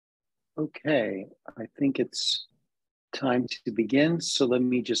Okay, I think it's time to begin. So let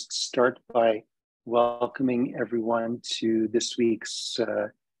me just start by welcoming everyone to this week's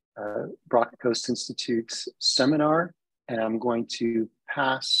Brock Coast Institute seminar. And I'm going to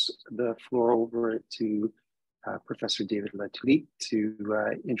pass the floor over to Professor David Latulippe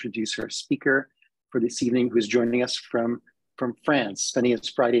to introduce our speaker for this evening, who's joining us from France, spending his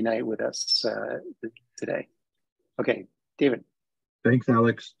Friday night with us today. Okay, David. Thanks,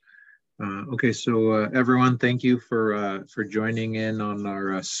 Alex. Okay, so everyone, thank you for joining in on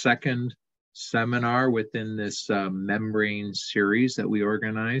our second seminar within this membrane series that we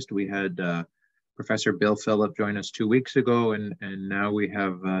organized. We had Professor Bill Phillip join us 2 weeks ago, and now we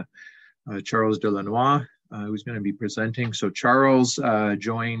have Charles de Lannoy, who's going to be presenting. So Charles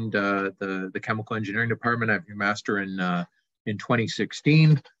joined the Chemical Engineering Department at Master in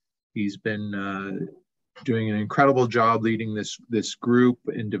 2016. He's been doing an incredible job leading this group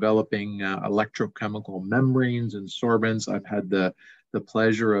in developing electrochemical membranes and sorbents. I've had the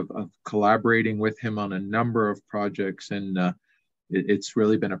pleasure of collaborating with him on a number of projects, and it's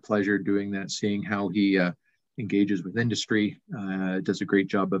really been a pleasure doing that, seeing how he engages with industry, does a great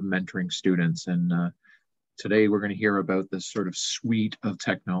job of mentoring students. And today we're going to hear about this sort of suite of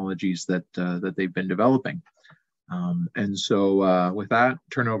technologies that they've been developing. And so with that,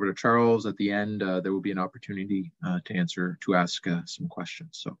 turn it over to Charles. At the end, there will be an opportunity to ask some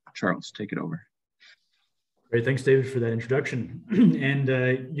questions. So Charles, take it over. Great, thanks David for that introduction. And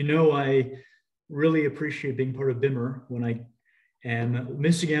I really appreciate being part of BIMR when I am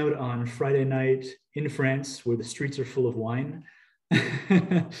missing out on Friday night in France where the streets are full of wine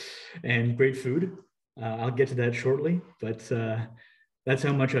and great food. I'll get to that shortly, but that's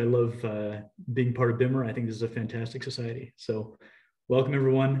how much I love being part of BIMR. I think this is a fantastic society. So welcome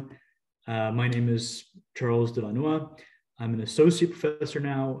everyone. My name is Charles de Lannoy. I'm an associate professor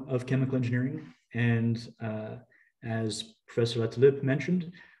now of chemical engineering. And as Professor Latulippe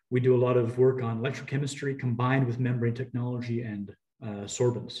mentioned, we do a lot of work on electrochemistry combined with membrane technology and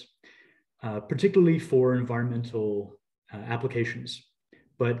sorbents, particularly for environmental applications.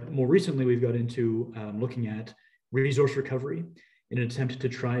 But more recently, we've got into looking at resource recovery in an attempt to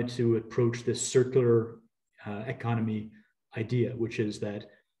try to approach this circular economy idea, which is that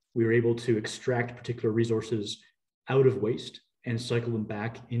we were able to extract particular resources out of waste and cycle them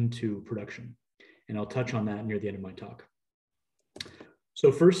back into production. And I'll touch on that near the end of my talk.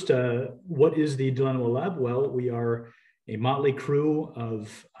 So first, what is the de Lannoy Lab? Well, we are a motley crew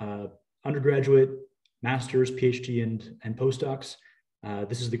of undergraduate, master's, PhD, and postdocs.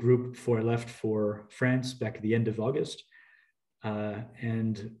 This is the group before I left for France back at the end of August.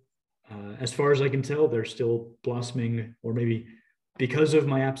 As far as I can tell, they're still blossoming, or maybe because of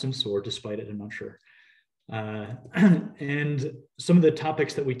my absence or despite it, I'm not sure. And some of the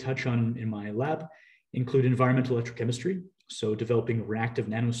topics that we touch on in my lab include environmental electrochemistry, so developing reactive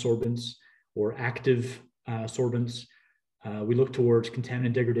nanosorbents or active sorbents. We look towards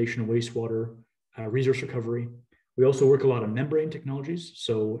contaminant degradation of wastewater, resource recovery. We also work a lot on membrane technologies.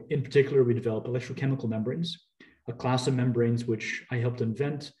 So in particular, we develop electrochemical membranes, a class of membranes which I helped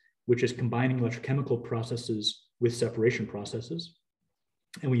invent, which is combining electrochemical processes with separation processes.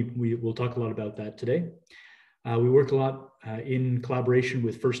 And we will talk a lot about that today. We work a lot in collaboration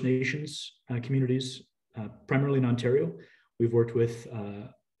with First Nations communities, primarily in Ontario. We've worked with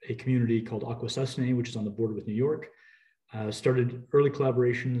a community called Akwesasne, which is on the border with New York. Started early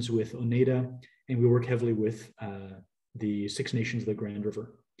collaborations with Oneida, and we work heavily with the Six Nations of the Grand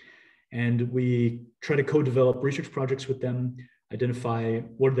River. And we try to co-develop research projects with them, identify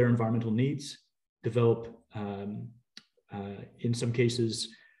what are their environmental needs, develop, in some cases,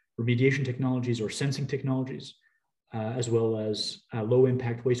 remediation technologies or sensing technologies, as well as low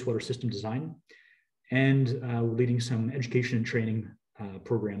impact wastewater system design. And we're leading some education and training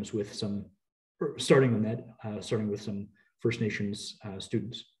programs with some, starting with some First Nations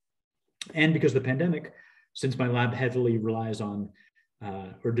students. And because of the pandemic, since my lab heavily relies on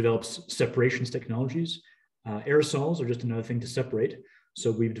or develops separations technologies, aerosols are just another thing to separate. So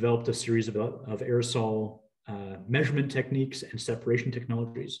we've developed a series of aerosol measurement techniques and separation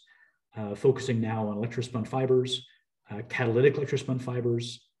technologies, focusing now on electrospun fibers, catalytic electrospun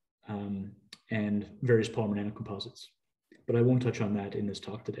fibers, and various polymer nanocomposites. But I won't touch on that in this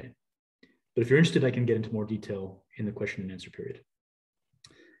talk today. But if you're interested, I can get into more detail in the question and answer period.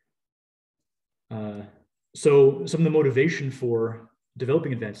 So some of the motivation for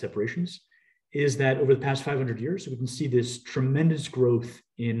developing advanced separations is that over the past 500 years, we can see this tremendous growth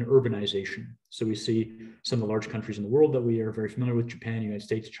in urbanization. So we see some of the large countries in the world that we are very familiar with, Japan, United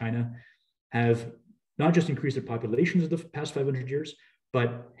States, China, have not just increased their populations in the past 500 years,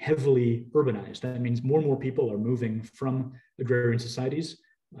 but heavily urbanized. That means more and more people are moving from agrarian societies,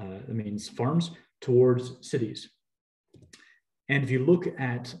 that means farms, towards cities. And if you look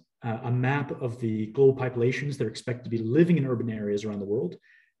at a map of the global populations that are expected to be living in urban areas around the world,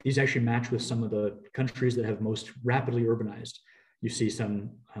 these actually match with some of the countries that have most rapidly urbanized. You see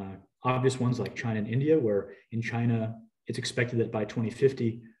some obvious ones like China and India, where in China, it's expected that by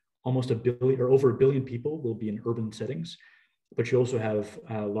 2050, almost a billion or over a billion people will be in urban settings. But you also have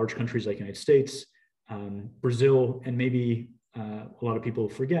large countries like the United States, Brazil, and maybe a lot of people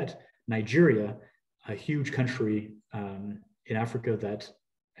forget, Nigeria, a huge country in Africa that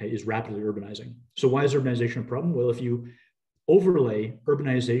is rapidly urbanizing. So why is urbanization a problem? Well, if you overlay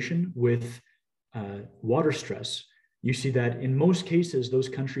urbanization with water stress, you see that in most cases, those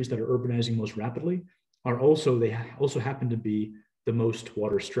countries that are urbanizing most rapidly are also happen to be the most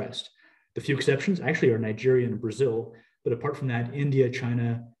water stressed. The few exceptions actually are Nigeria and Brazil, but apart from that, India,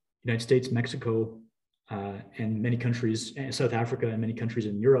 China, United States, Mexico, and many countries, South Africa and many countries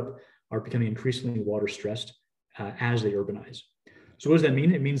in Europe are becoming increasingly water stressed as they urbanize. So what does that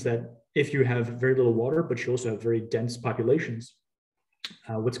mean? It means that if you have very little water, but you also have very dense populations,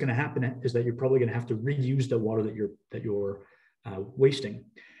 what's going to happen is that you're probably going to have to reuse the water that you're wasting.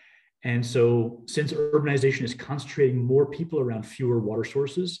 And so since urbanization is concentrating more people around fewer water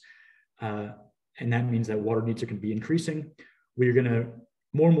sources, and that means that water needs are going to be increasing, we're going to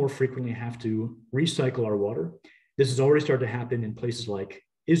more and more frequently have to recycle our water. This has already started to happen in places like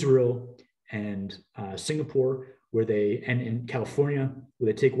Israel and Singapore, and in California,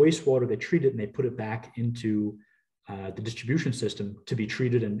 where they take wastewater, they treat it, and they put it back into the distribution system to be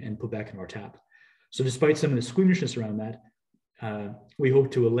treated and put back in our tap. So despite some of the squeamishness around that, we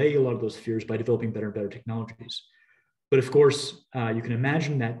hope to allay a lot of those fears by developing better and better technologies. But of course, you can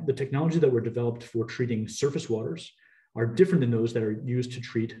imagine that the technology that were developed for treating surface waters are different than those that are used to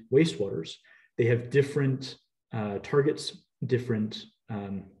treat wastewaters. They have different targets, different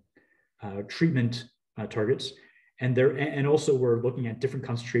treatment targets, and also we're looking at different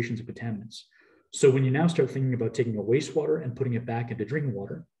concentrations of contaminants. So when you now start thinking about taking a wastewater and putting it back into drinking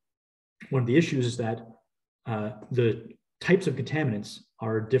water, one of the issues is that the types of contaminants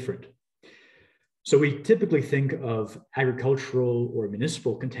are different. So we typically think of agricultural or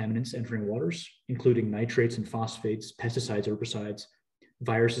municipal contaminants entering waters, including nitrates and phosphates, pesticides, herbicides,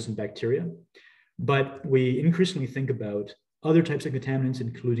 viruses, and bacteria. But we increasingly think about other types of contaminants,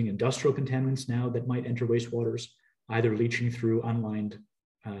 including industrial contaminants now that might enter wastewaters, either leaching through unlined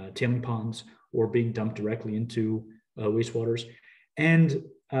tailing ponds or being dumped directly into wastewaters. And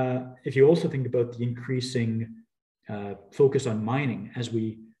if you also think about the increasing focus on mining as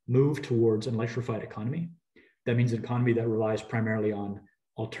we move towards an electrified economy, that means an economy that relies primarily on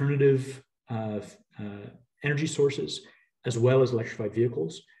alternative energy sources, as well as electrified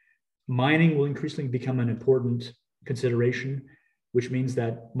vehicles. Mining will increasingly become an important consideration, which means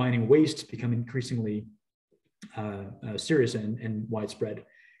that mining wastes become increasingly serious and widespread.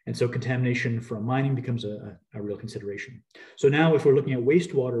 And so contamination from mining becomes a real consideration. So now if we're looking at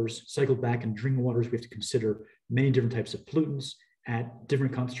wastewaters cycled back in drinking waters, we have to consider many different types of pollutants at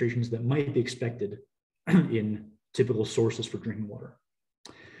different concentrations that might be expected in typical sources for drinking water.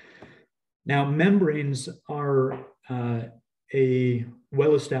 Now, membranes are a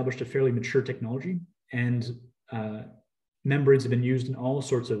well-established, a fairly mature technology, and membranes have been used in all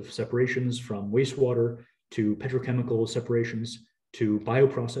sorts of separations, from wastewater to petrochemical separations to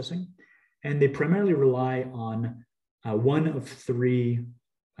bioprocessing. And they primarily rely on one of three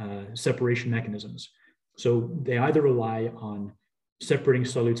separation mechanisms. So they either rely on separating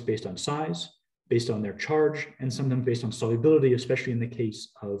solutes based on size, based on their charge, and sometimes based on solubility, especially in the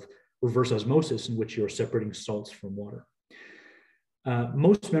case of reverse osmosis, in which you're separating salts from water.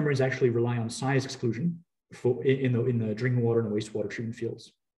 Most membranes actually rely on size exclusion in the drinking water and wastewater treatment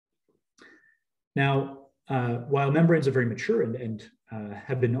fields. Now, while membranes are very mature and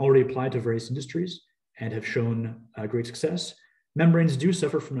have been already applied to various industries and have shown great success, membranes do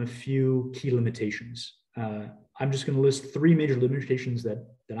suffer from a few key limitations. I'm just going to list three major limitations that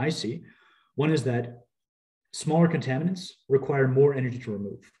I see. One is that smaller contaminants require more energy to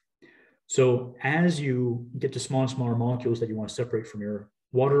remove. So as you get to smaller and smaller molecules that you want to separate from your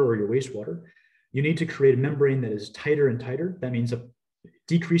water or your wastewater, you need to create a membrane that is tighter and tighter. That means a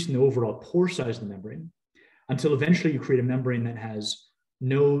decrease in the overall pore size of the membrane, until eventually you create a membrane that has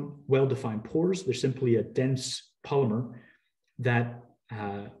no well-defined pores. There's simply a dense polymer that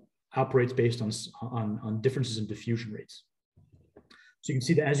operates based on differences in diffusion rates. So you can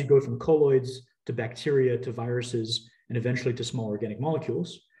see that as you go from colloids to bacteria to viruses and eventually to small organic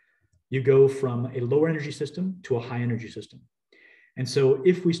molecules, you go from a lower energy system to a high energy system. And so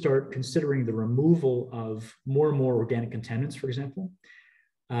if we start considering the removal of more and more organic contaminants, for example,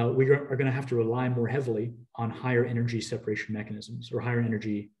 we are going to have to rely more heavily on higher energy separation mechanisms or higher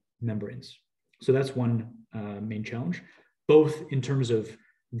energy membranes. So that's one main challenge, both in terms of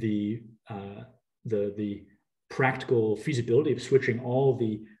the practical feasibility of switching all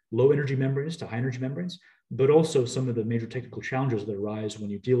the low energy membranes to high energy membranes, but also some of the major technical challenges that arise when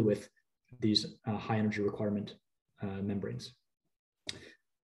you deal with these high energy requirement membranes.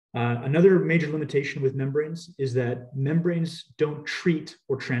 Another major limitation with membranes is that membranes don't treat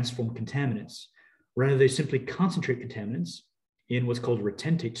or transform contaminants. Rather, they simply concentrate contaminants in what's called a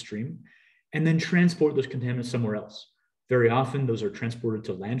retentate stream and then transport those contaminants somewhere else. Very often, those are transported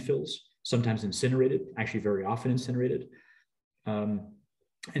to landfills, sometimes incinerated, actually very often incinerated.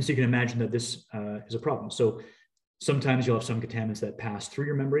 And so you can imagine that this is a problem. So sometimes you'll have some contaminants that pass through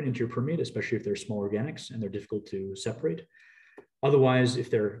your membrane into your permeate, especially if they're small organics and they're difficult to separate. Otherwise,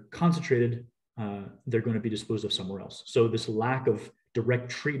 if they're concentrated, they're going to be disposed of somewhere else. So this lack of direct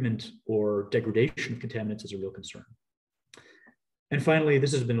treatment or degradation of contaminants is a real concern. And finally,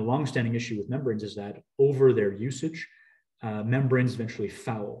 this has been a longstanding issue with membranes, is that over their usage, membranes eventually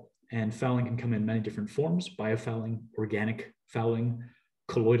foul. And fouling can come in many different forms: biofouling, organic fouling,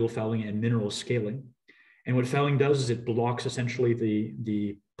 colloidal fouling, and mineral scaling. And what fouling does is it blocks essentially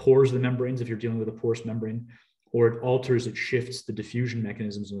the pores of the membranes if you're dealing with a porous membrane, or it alters, it shifts the diffusion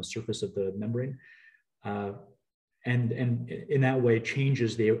mechanisms on the surface of the membrane. And in that way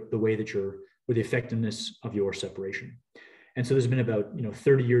changes the way that or the effectiveness of your separation. And so there's been about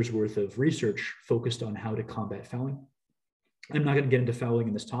 30 years worth of research focused on how to combat fouling. I'm not going to get into fouling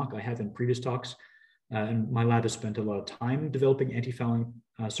in this talk. I have in previous talks, and my lab has spent a lot of time developing anti-fouling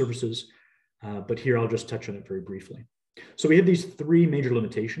services, but here I'll just touch on it very briefly. So we have these three major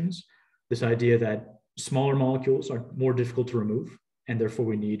limitations: this idea that smaller molecules are more difficult to remove, and therefore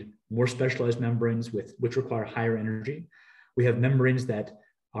we need more specialized membranes which require higher energy. We have membranes that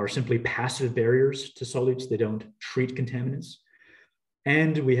are simply passive barriers to solutes. They don't treat contaminants.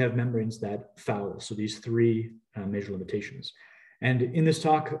 And we have membranes that foul. So these three major limitations. And in this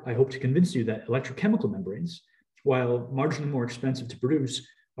talk, I hope to convince you that electrochemical membranes, while marginally more expensive to produce,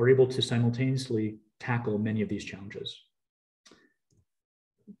 are able to simultaneously tackle many of these challenges.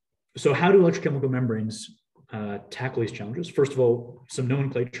 So how do electrochemical membranes tackle these challenges? First of all, some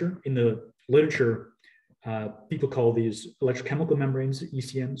nomenclature. In the literature, people call these electrochemical membranes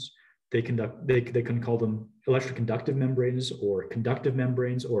ECMs. They can call them electroconductive membranes, or conductive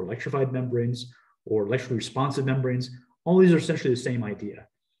membranes, or electrified membranes, or electrically responsive membranes. All these are essentially the same idea.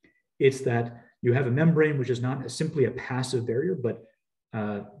 It's that you have a membrane which is not simply a passive barrier, but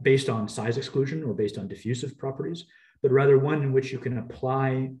based on size exclusion or based on diffusive properties, but rather one in which you can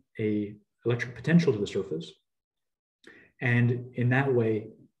apply a electric potential to the surface, and in that way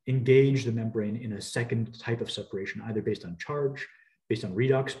engage the membrane in a second type of separation, either based on charge, based on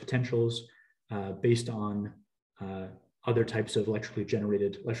redox potentials, based on other types of electrically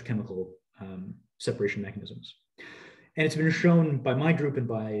generated electrochemical separation mechanisms. And it's been shown by my group and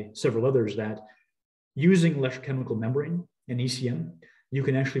by several others that using electrochemical membrane, an ECM, you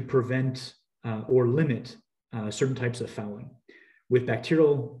can actually prevent or limit certain types of fouling. With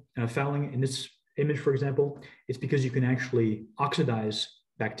bacterial fouling, in this image, for example, it's because you can actually oxidize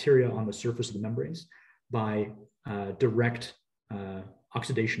bacteria on the surface of the membranes by direct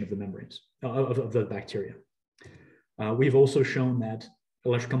oxidation of the membranes, of the bacteria. We've also shown that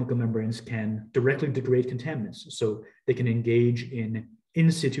electrochemical membranes can directly degrade contaminants. So they can engage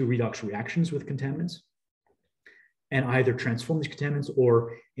in situ redox reactions with contaminants and either transform these contaminants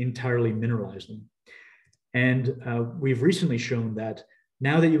or entirely mineralize them. And we've recently shown that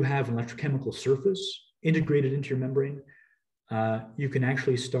now that you have an electrochemical surface integrated into your membrane, you can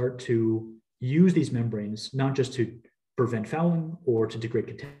actually start to use these membranes not just to prevent fouling or to degrade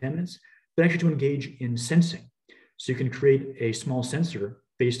contaminants, but actually to engage in sensing. So you can create a small sensor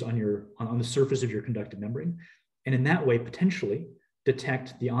based on the surface of your conductive membrane, and in that way potentially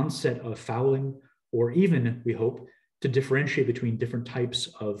detect the onset of fouling, or even, we hope, to differentiate between different types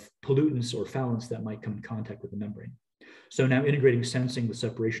of pollutants or foulants that might come in contact with the membrane. So now integrating sensing with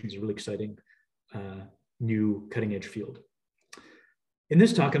separation is a really exciting new cutting edge field. In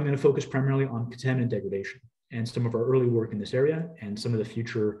this talk, I'm going to focus primarily on contaminant degradation and some of our early work in this area and some of the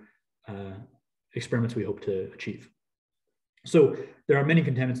future experiments we hope to achieve. So there are many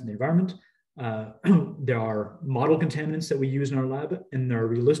contaminants in the environment. There are model contaminants that we use in our lab, and there are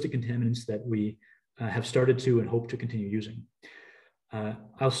realistic contaminants that we have started to and hope to continue using.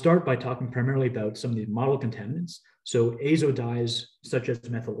 I'll start by talking primarily about some of the model contaminants. So azo dyes, such as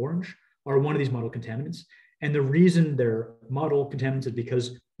methyl orange, are one of these model contaminants. And the reason they're model contaminants is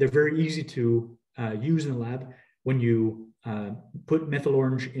because they're very easy to use in the lab. When you put methyl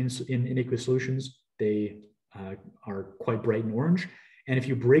orange in aqueous solutions, they are quite bright and orange. And if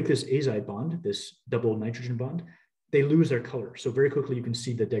you break this azide bond, this double nitrogen bond, they lose their color. So very quickly you can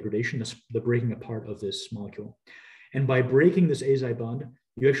see the degradation, the breaking apart of this molecule. And by breaking this azide bond,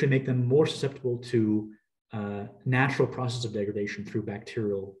 you actually make them more susceptible to natural process of degradation through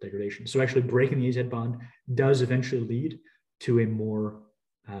bacterial degradation. So actually breaking the azide bond does eventually lead to a more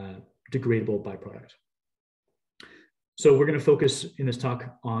degradable byproduct. So we're going to focus in this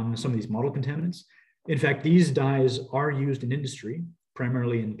talk on some of these model contaminants. In fact, these dyes are used in industry,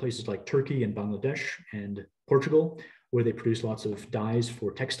 primarily in places like Turkey and Bangladesh and Portugal, where they produce lots of dyes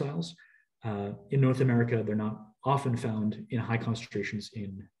for textiles. In North America, they're not often found in high concentrations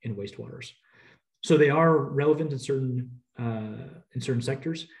in wastewaters. So they are relevant in certain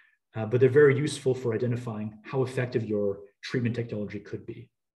sectors, but they're very useful for identifying how effective your treatment technology could be.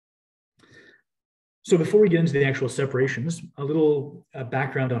 So before we get into the actual separations, a little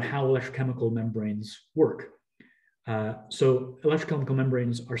background on how electrochemical membranes work. So electrochemical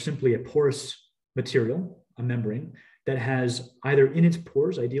membranes are simply a porous material, a membrane, that has either in its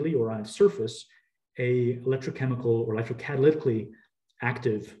pores, ideally, or on its surface, a electrochemical or electrocatalytically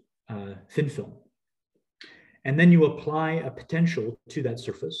active thin film. And then you apply a potential to that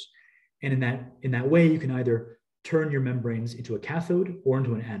surface. And in that way, you can either turn your membranes into a cathode or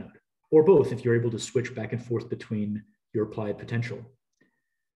into an anode, or both if you're able to switch back and forth between your applied potential.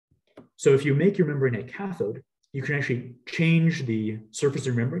 So if you make your membrane a cathode, you can actually change the surface of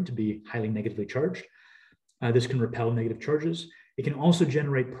your membrane to be highly negatively charged. This can repel negative charges. It can also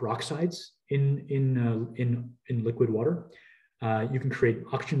generate peroxides in liquid water. You can create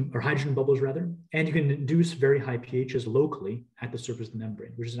oxygen or hydrogen bubbles rather, and you can induce very high pHs locally at the surface of the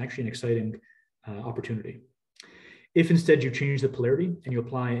membrane, which is actually an exciting opportunity. If instead you change the polarity and you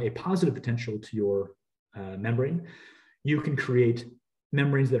apply a positive potential to your membrane, you can create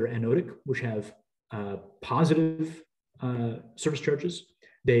membranes that are anodic, which have positive surface charges.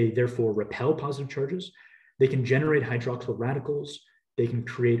 They therefore repel positive charges. They can generate hydroxyl radicals. They can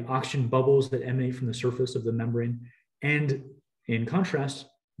create oxygen bubbles that emanate from the surface of the membrane. And in contrast,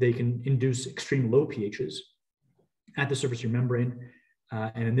 they can induce extreme low pHs at the surface of your membrane.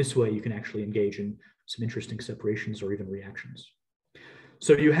 And in this way, you can actually engage in some interesting separations or even reactions.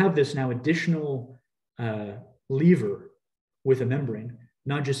 So you have this now additional lever with a membrane,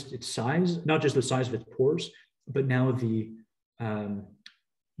 not just its size, not just the size of its pores, but now the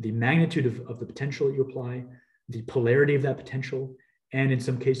magnitude of the potential that you apply, the polarity of that potential, and in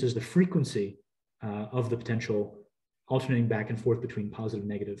some cases, the frequency of the potential alternating back and forth between positive and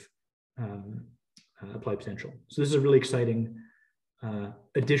negative applied potential. So this is a really exciting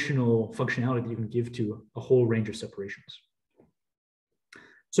additional functionality that you can give to a whole range of separations.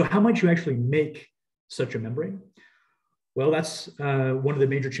 So how might you actually make such a membrane? Well, that's one of the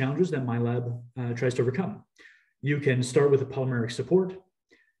major challenges that my lab tries to overcome. You can start with a polymeric support.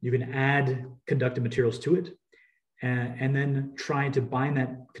 You can add conductive materials to it, and then try to bind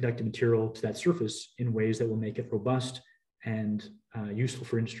that conductive material to that surface in ways that will make it robust and useful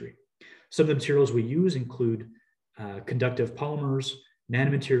for industry. Some of the materials we use include conductive polymers,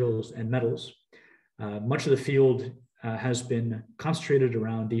 nanomaterials, and metals. Much of the field has been concentrated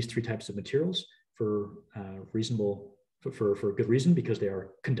around these three types of materials for good reason, because they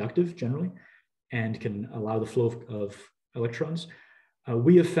are conductive generally and can allow the flow of electrons.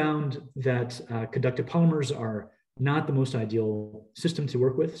 We have found that conductive polymers are not the most ideal system to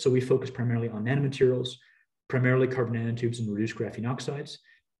work with, so we focus primarily on nanomaterials, primarily carbon nanotubes and reduced graphene oxides,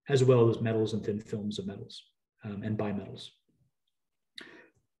 as well as metals and thin films of metals and bimetals.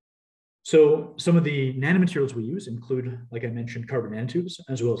 So some of the nanomaterials we use include, like I mentioned, carbon nanotubes,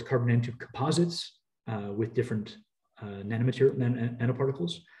 as well as carbon nanotube composites with different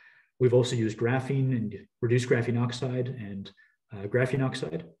nanoparticles. We've also used graphene and reduced graphene oxide and graphene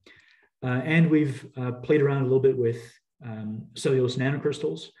oxide. And we've played around a little bit with cellulose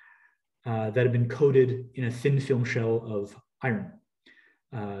nanocrystals that have been coated in a thin film shell of iron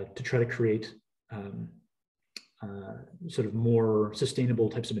to try to create sort of more sustainable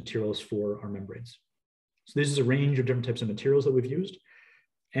types of materials for our membranes. So this is a range of different types of materials that we've used.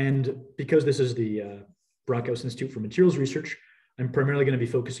 And because this is the Brockhaus Institute for Materials Research, I'm primarily going to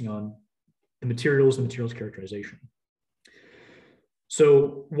be focusing on the materials and materials characterization.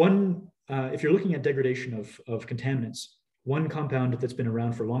 So if you're looking at degradation of contaminants, one compound that's been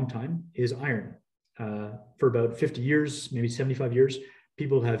around for a long time is iron. For about 50 years, maybe 75 years,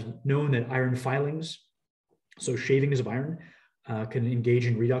 people have known that iron filings, so shavings of iron, can engage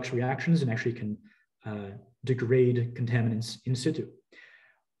in redox reactions and actually can degrade contaminants in situ.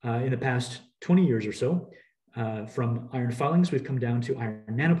 In the past 20 years or so, from iron filings, we've come down to iron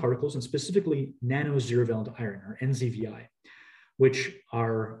nanoparticles, and specifically nano zero valent iron, or NZVI, which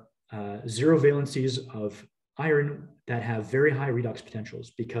are zero valencies of iron that have very high redox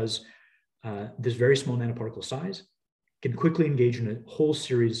potentials because this very small nanoparticle size can quickly engage in a whole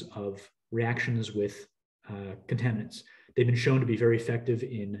series of reactions with contaminants. They've been shown to be very effective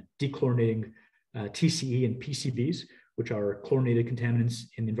in dechlorinating TCE and PCBs, which are chlorinated contaminants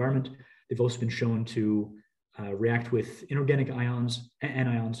in the environment. They've also been shown to react with inorganic ions,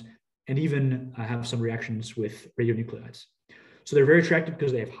 anions, and even have some reactions with radionuclides. So they're very attractive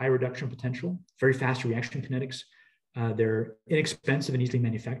because they have high reduction potential, very fast reaction kinetics. They're inexpensive and easily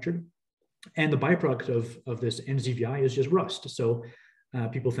manufactured. And the byproduct of this NZVI is just rust. So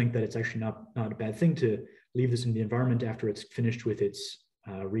people think that it's actually not a bad thing to leave this in the environment after it's finished with its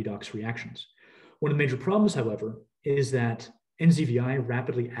redox reactions. One of the major problems, however, is that NZVI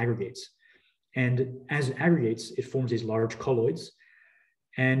rapidly aggregates. And as it aggregates, it forms these large colloids.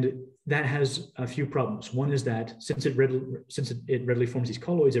 And that has a few problems. One is that since it readily forms these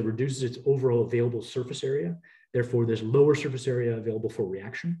colloids, it reduces its overall available surface area. Therefore, there's lower surface area available for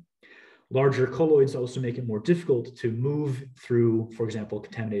reaction. Larger colloids also make it more difficult to move through, for example,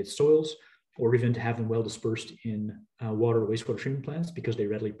 contaminated soils, or even to have them well dispersed in water or wastewater treatment plants because they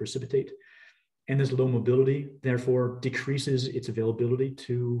readily precipitate. And this low mobility, therefore, decreases its availability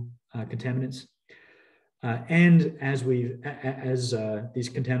to contaminants. And as these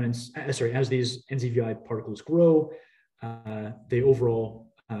NZVI particles grow, they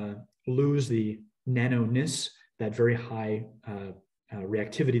overall lose the nano-ness, that very high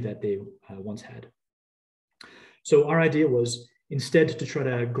reactivity that they once had. So our idea was instead to try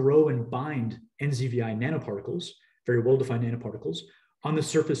to grow and bind NZVI nanoparticles, very well-defined nanoparticles, on the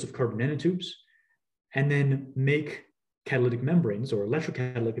surface of carbon nanotubes, and then make catalytic membranes or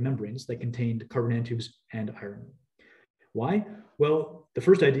electrocatalytic membranes that contained carbon nanotubes and iron. Why? Well, the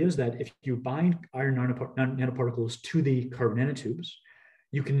first idea is that if you bind iron nanoparticles to the carbon nanotubes,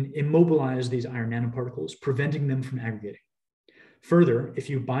 you can immobilize these iron nanoparticles, preventing them from aggregating. Further, if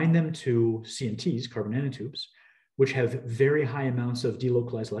you bind them to CNTs, carbon nanotubes, which have very high amounts of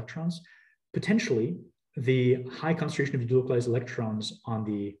delocalized electrons, potentially the high concentration of delocalized electrons on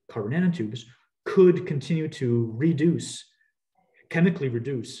the carbon nanotubes could continue to chemically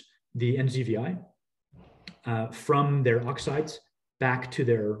reduce the NZVI from their oxides back to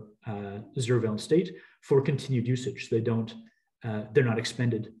their zero valent state for continued usage. So they're not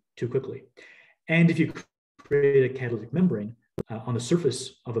expended too quickly. And if you create a catalytic membrane on the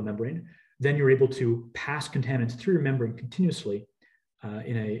surface of a membrane, then you're able to pass contaminants through your membrane continuously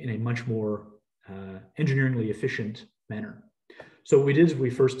in a much more engineeringly efficient manner. So what we did is we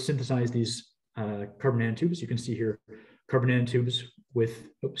first synthesized these carbon nanotubes. You can see here carbon nanotubes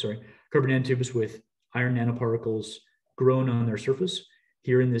with iron nanoparticles grown on their surface.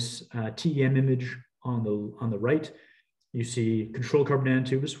 Here in this TEM image on the right, you see control carbon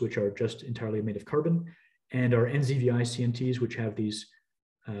nanotubes, which are just entirely made of carbon, and our NZVI CNTs, which have these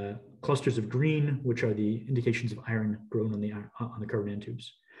clusters of green, which are the indications of iron grown on the carbon nanotubes.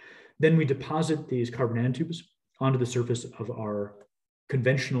 Then we deposit these carbon nanotubes onto the surface of our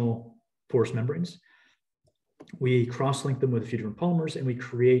conventional porous membranes. We cross-link them with a few different polymers, and we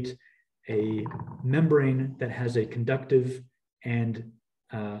create a membrane that has a conductive and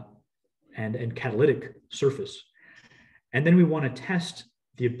catalytic surface. And then we want to test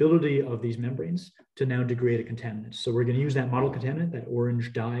the ability of these membranes to now degrade a contaminant. So we're going to use that model contaminant, that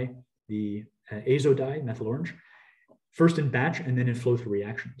orange dye, the azo dye, methyl orange, first in batch and then in flow-through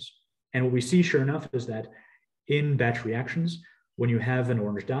reactions. And what we see, sure enough, is that in batch reactions, when you have an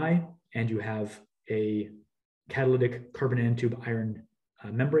orange dye and you have a catalytic carbon nanotube iron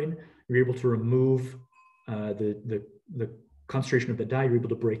membrane, you're able to remove the concentration of the dye. You're able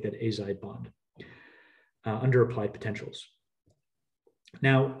to break that azide bond under applied potentials.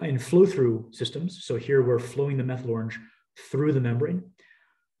 Now, in flow-through systems, so here we're flowing the methyl orange through the membrane.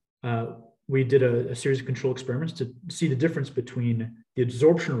 We did a series of control experiments to see the difference between the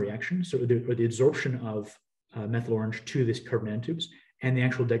adsorption reaction, so the adsorption of methyl orange to this carbon nanotubes, and the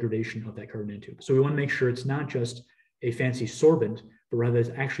actual degradation of that carbon nanotube. So we want to make sure it's not just a fancy sorbent, but rather it's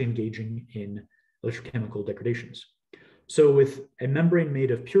actually engaging in electrochemical degradations. So with a membrane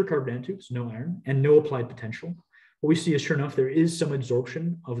made of pure carbon nanotubes, no iron, and no applied potential, what we see is, sure enough, there is some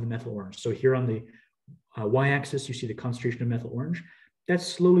adsorption of the methyl orange. So here on the y-axis, you see the concentration of methyl orange. That's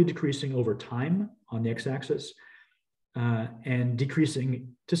slowly decreasing over time on the x-axis and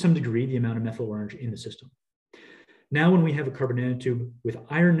decreasing to some degree the amount of methyl orange in the system. Now, when we have a carbon nanotube with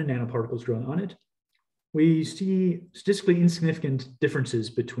iron nanoparticles growing on it, we see statistically insignificant differences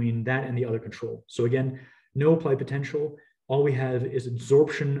between that and the other control. So again, no applied potential. All we have is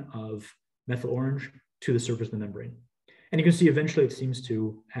absorption of methyl orange to the surface of the membrane. And you can see eventually it seems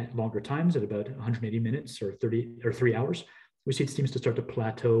to, at longer times, at about 180 minutes or 3 hours, we see it seems to start to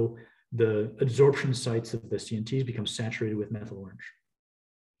plateau. The adsorption sites of the CNTs become saturated with methyl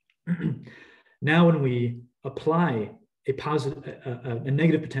orange. Now, when we apply a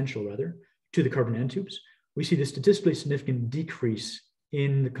negative potential rather to the carbon nanotubes, we see the statistically significant decrease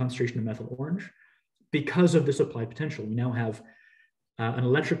in the concentration of methyl orange because of this applied potential. We now have an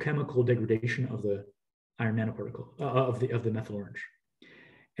electrochemical degradation of the iron nanoparticle of the methyl orange.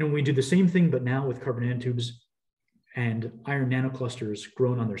 And when we do the same thing, but now with carbon nanotubes and iron nanoclusters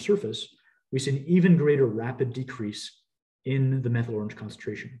grown on their surface, we see an even greater rapid decrease in the methyl orange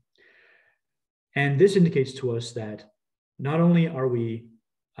concentration. And this indicates to us that not only are we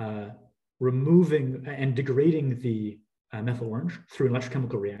removing and degrading the methyl orange through an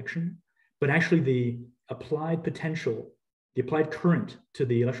electrochemical reaction, but actually the applied potential, the applied current to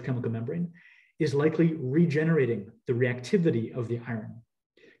the electrochemical membrane is likely regenerating the reactivity of the iron.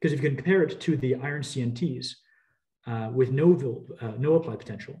 Because if you compare it to the iron CNTs with no applied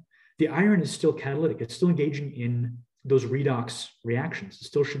potential, the iron is still catalytic. It's still engaging in those redox reactions. It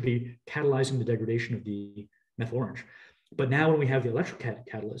still should be catalyzing the degradation of the methyl orange. But now when we have the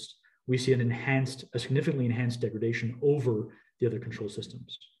electrocatalyst, we see a significantly enhanced degradation over the other control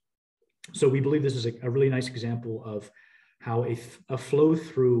systems. So we believe this is a really nice example of how a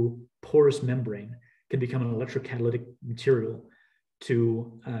flow-through porous membrane can become an electrocatalytic material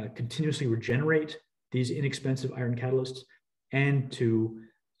to continuously regenerate these inexpensive iron catalysts and to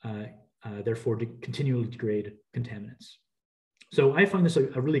therefore continually degrade contaminants. So I find this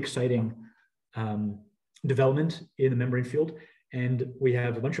a really exciting development in the membrane field. And we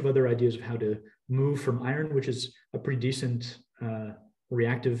have a bunch of other ideas of how to move from iron, which is a pretty decent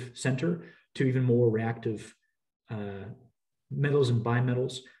reactive center, to even more reactive metals and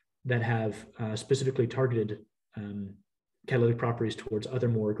bimetals that have specifically targeted catalytic properties towards other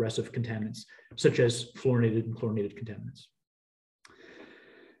more aggressive contaminants, such as fluorinated and chlorinated contaminants.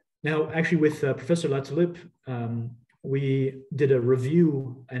 Now, actually, with Professor Latulip, we did a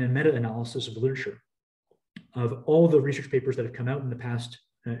review and a meta-analysis of the literature of all the research papers that have come out in the past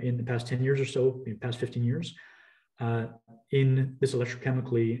 10 years or so, in the past 15 years, in this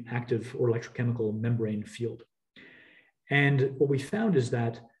electrochemically active or electrochemical membrane field. And what we found is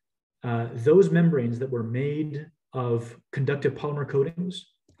that those membranes that were made of conductive polymer coatings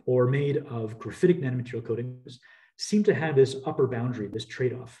or made of graphitic nanomaterial coatings seem to have this upper boundary, this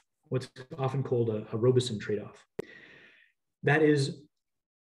trade-off, what's often called a Robeson trade-off. That is,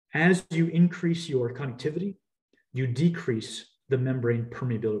 as you increase your conductivity, you decrease the membrane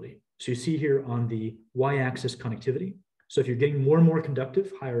permeability. So you see here on the y-axis conductivity. So if you're getting more and more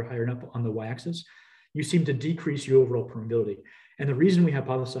conductive, higher and up on the y-axis, you seem to decrease your overall permeability. And the reason we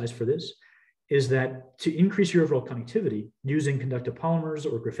hypothesize for this is that to increase your overall conductivity using conductive polymers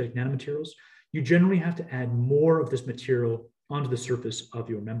or graphitic nanomaterials, you generally have to add more of this material onto the surface of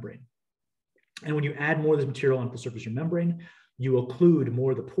your membrane. And when you add more of this material onto the surface of your membrane, you occlude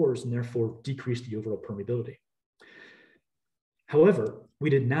more of the pores and therefore decrease the overall permeability. However, we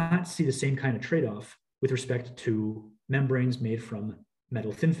did not see the same kind of trade-off with respect to membranes made from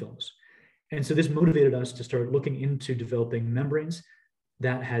metal thin films. And so this motivated us to start looking into developing membranes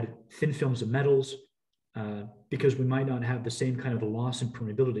that had thin films of metals because we might not have the same kind of a loss in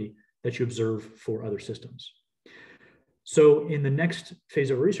permeability that you observe for other systems. So in the next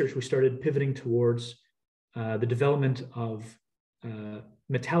phase of research, we started pivoting towards the development of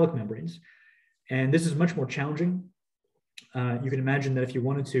metallic membranes. And this is much more challenging. You can imagine that if you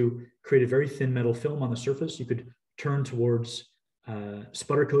wanted to create a very thin metal film on the surface, you could turn towards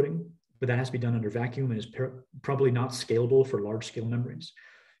sputter coating, but that has to be done under vacuum and is probably not scalable for large scale membranes.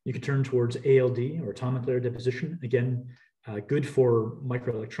 You could turn towards ALD or atomic layer deposition. Again, good for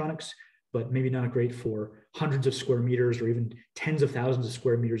microelectronics, but maybe not great for hundreds of square meters or even tens of thousands of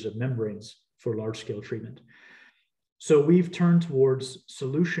square meters of membranes for large scale treatment. So we've turned towards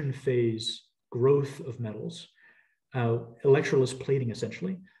solution phase growth of metals, electroless plating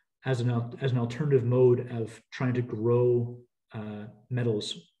essentially, as an alternative mode of trying to grow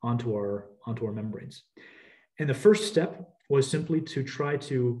metals onto our membranes. And the first step was simply to try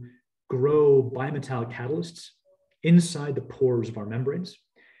to grow bimetallic catalysts inside the pores of our membranes,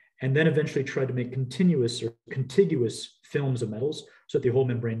 and then eventually try to make continuous or contiguous films of metals so that the whole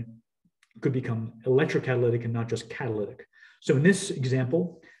membrane could become electrocatalytic and not just catalytic. So in this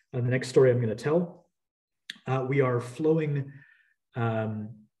example, the next story I'm going to tell, we are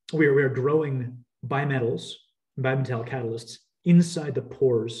growing bimetallic catalysts inside the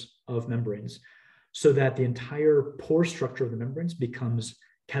pores of membranes so that the entire pore structure of the membranes becomes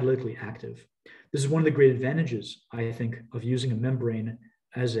catalytically active. This is one of the great advantages, I think, of using a membrane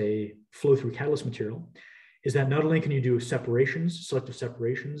as a flow-through catalyst material, is that not only can you do separations, selective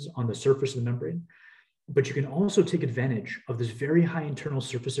separations on the surface of the membrane, but you can also take advantage of this very high internal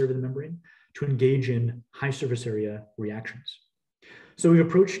surface area of the membrane to engage in high surface area reactions. So we've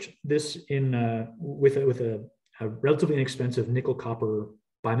approached this with a relatively inexpensive nickel-copper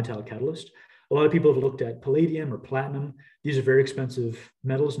bimetallic catalyst. A lot of people have looked at palladium or platinum. These are very expensive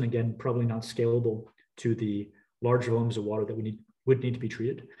metals, and again, probably not scalable to the large volumes of water that would need to be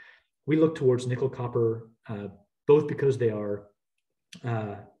treated. We look towards nickel copper, both because they are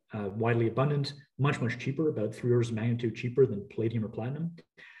widely abundant, much cheaper, about 3 orders of magnitude cheaper than palladium or platinum.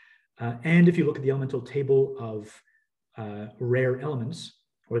 And if you look at the elemental table of rare elements,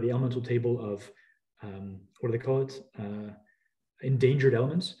 or the elemental table of, what do they call it? Endangered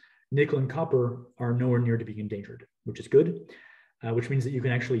elements, nickel and copper are nowhere near to being endangered, which is good, which means that you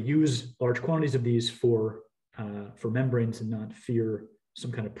can actually use large quantities of these for membranes and not fear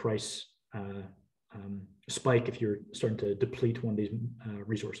some kind of price spike if you're starting to deplete one of these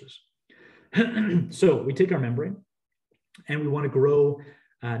resources. So we take our membrane and we want to grow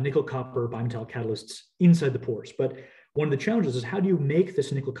nickel copper bimetallic catalysts inside the pores. But one of the challenges is, how do you make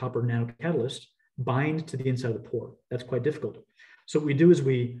this nickel copper nanocatalyst bind to the inside of the pore? That's quite difficult. So what we do is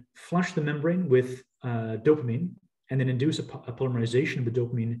we flush the membrane with dopamine and then induce a polymerization of the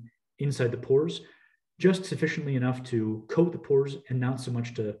dopamine inside the pores, just sufficiently enough to coat the pores and not so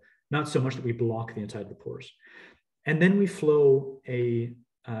much that we block the inside of the pores. And then we flow a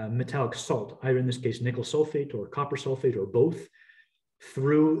metallic salt, either in this case nickel sulfate or copper sulfate or both,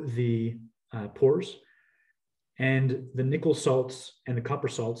 through the pores. And the nickel salts and the copper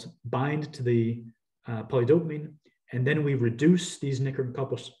salts bind to the polydopamine, and then we reduce these nickel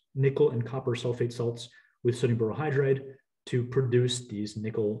and copper sulfate salts with sodium borohydride to produce these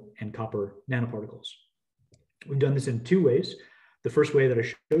nickel and copper nanoparticles. We've done this in 2 ways. The first way that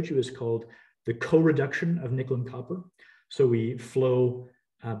I showed you is called the co-reduction of nickel and copper. So we flow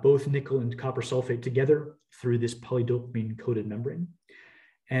both nickel and copper sulfate together through this polydopamine-coated membrane.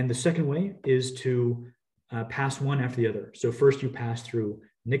 And the second way is to pass one after the other. So first you pass through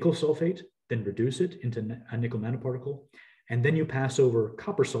nickel sulfate, then reduce it into a nickel nanoparticle, and then you pass over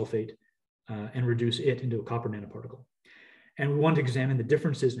copper sulfate and reduce it into a copper nanoparticle. And we want to examine the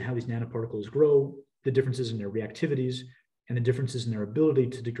differences in how these nanoparticles grow, the differences in their reactivities, and the differences in their ability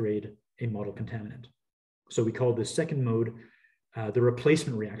to degrade a model contaminant. So we call this second mode the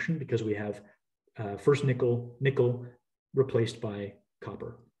replacement reaction, because we have first nickel replaced by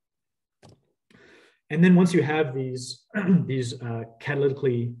copper. And then once you have these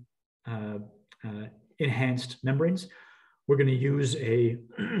catalytically enhanced membranes, we're going to use a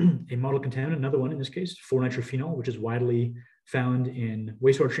model contaminant, another one in this case, 4-nitrophenol, which is widely found in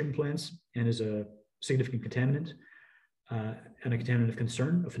wastewater treatment plants and is a significant contaminant and a contaminant of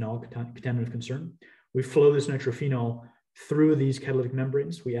concern, a phenolic contaminant of concern. We flow this nitrophenol through these catalytic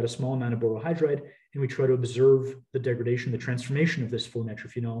membranes. We add a small amount of borohydride, and we try to observe the degradation, the transformation of this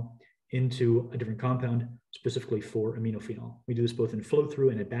 4-nitrophenol into a different compound, specifically for aminophenol. We do this both in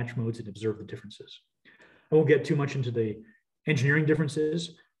flow-through and in batch modes and observe the differences. I won't get too much into the engineering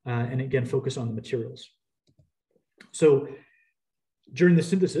differences and again, focus on the materials. So during the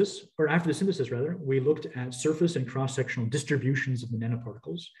synthesis, or after the synthesis rather, we looked at surface and cross-sectional distributions of the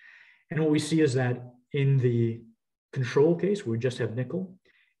nanoparticles. And what we see is that in the control case, where we just have nickel,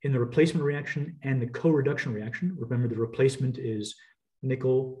 in the replacement reaction and the co-reduction reaction, remember the replacement is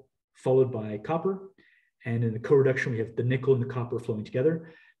nickel followed by copper, and in the co-reduction, we have the nickel and the copper flowing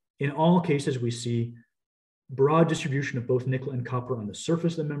together. In all cases, we see broad distribution of both nickel and copper on the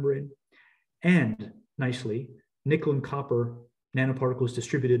surface of the membrane, and nicely, nickel and copper nanoparticles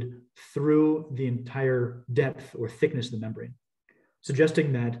distributed through the entire depth or thickness of the membrane,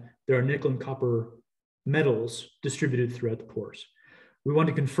 suggesting that there are nickel and copper metals distributed throughout the pores. We want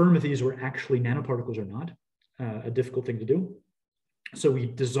to confirm if these were actually nanoparticles or not, a difficult thing to do. So we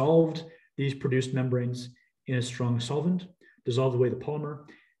dissolved these produced membranes in a strong solvent, dissolved away the polymer,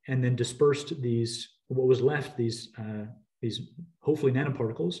 and then dispersed these, what was left, these hopefully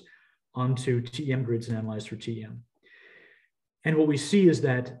nanoparticles, onto TEM grids and analyzed for TEM. And what we see is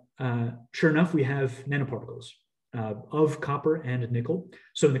that, sure enough, we have nanoparticles of copper and nickel.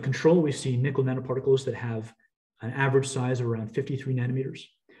 So in the control, we see nickel nanoparticles that have an average size of around 53 nanometers.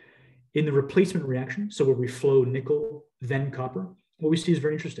 In the replacement reaction, so where we flow nickel, then copper, what we see is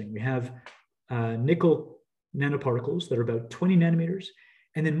very interesting. We have nickel nanoparticles that are about 20 nanometers,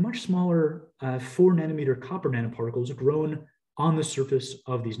 and then much smaller 4 nanometer copper nanoparticles grown on the surface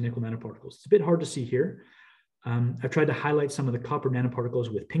of these nickel nanoparticles. It's a bit hard to see here. I've tried to highlight some of the copper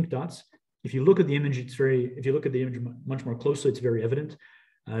nanoparticles with pink dots. If you look at the image, if you look at the image much more closely, it's very evident.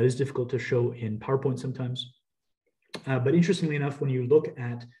 It is difficult to show in PowerPoint sometimes. But interestingly enough, when you look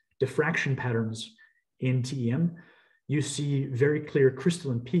at diffraction patterns in TEM, you see very clear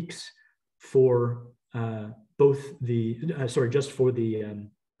crystalline peaks for both the, just for the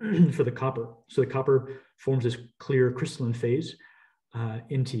for the copper. So the copper forms this clear crystalline phase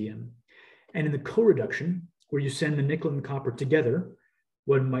in TEM. And in the co-reduction, where you send the nickel and copper together,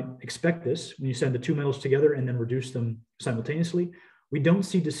 one might expect this, when you send the two metals together and then reduce them simultaneously, we don't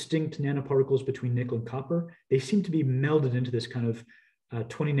see distinct nanoparticles between nickel and copper. They seem to be melded into this kind of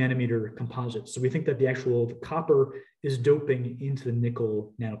 20 nanometer composite. So we think that the copper is doping into the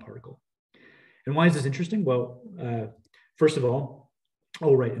nickel nanoparticle. And why is this interesting? Well, first of all,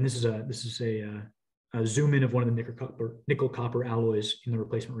 and this is a zoom in of one of the nickel copper alloys in the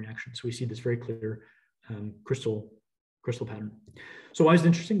replacement reaction. So we see this very clear crystal pattern. So why is it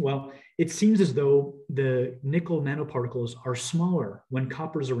interesting? Well, it seems as though the nickel nanoparticles are smaller when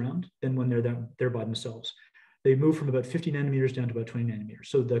copper is around than when they're there by themselves. They move from about 50 nanometers down to about 20 nanometers.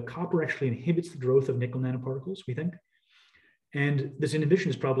 So the copper actually inhibits the growth of nickel nanoparticles, we think. And this inhibition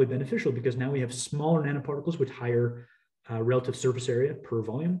is probably beneficial because now we have smaller nanoparticles with higher relative surface area per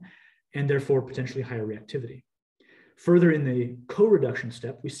volume, and therefore potentially higher reactivity. Further in the co-reduction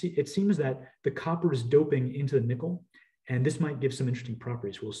step, it seems that the copper is doping into the nickel, and this might give some interesting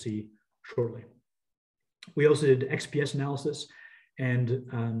properties we'll see shortly. We also did XPS analysis,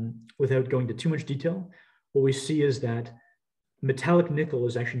 and without going into too much detail, what we see is that metallic nickel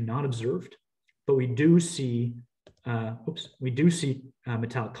is actually not observed, but we do see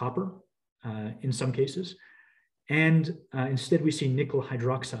metallic copper in some cases, and instead we see nickel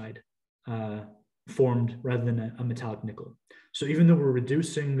hydroxide formed rather than a metallic nickel. So even though we're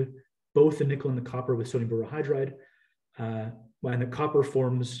reducing both the nickel and the copper with sodium borohydride, when the copper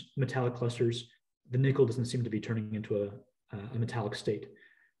forms metallic clusters, the nickel doesn't seem to be turning into a metallic state.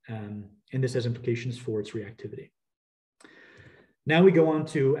 And this has implications for its reactivity. Now we go on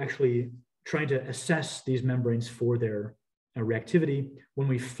to actually trying to assess these membranes for their reactivity when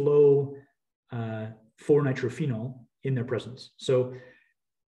we flow 4-nitrophenol in their presence. So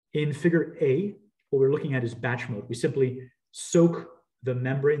in figure A, what we're looking at is batch mode. We simply soak the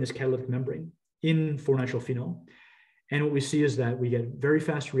membrane, this catalytic membrane, in 4-nitrophenol. And what we see is that we get very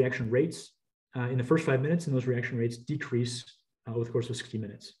fast reaction rates in the first 5 minutes, and those reaction rates decrease over the course of 60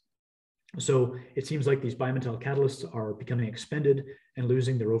 minutes. So it seems like these bimetallic catalysts are becoming expended and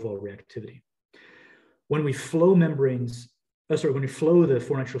losing their overall reactivity. When we flow when we flow the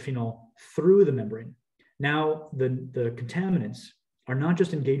 4-nitrophenol through the membrane, now the contaminants are not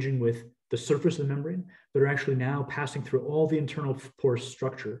just engaging with the surface of the membrane, but are actually now passing through all the internal porous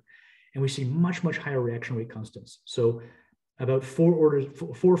structure. And we see much, much higher reaction rate constants. So about 4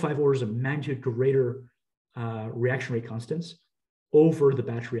 or 5 orders of magnitude greater reaction rate constants over the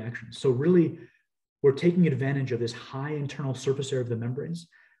batch reaction. So really, we're taking advantage of this high internal surface area of the membranes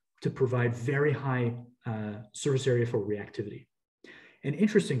to provide very high surface area for reactivity. And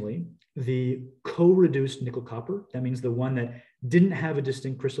interestingly, the co-reduced nickel copper, that means the one that didn't have a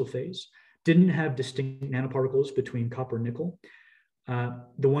distinct crystal phase, didn't have distinct nanoparticles between copper and nickel,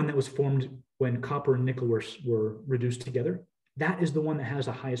 the one that was formed when copper and nickel were reduced together, that is the one that has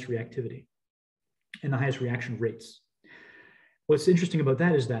the highest reactivity and the highest reaction rates. What's interesting about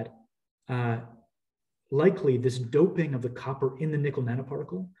that is that likely this doping of the copper in the nickel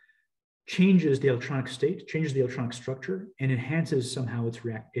nanoparticle changes the electronic state, changes the electronic structure, and enhances somehow its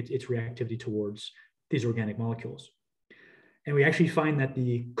reactivity towards these organic molecules. And we actually find that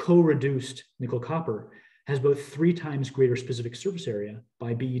the co-reduced nickel copper has about 3 times greater specific surface area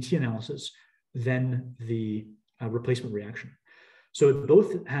by BET analysis than the replacement reaction. So it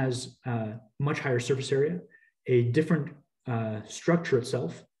both has much higher surface area, a different structure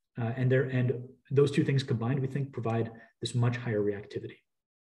itself, and those two things combined, we think, provide this much higher reactivity.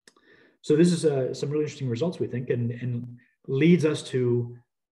 So this is some really interesting results, we think, and leads us to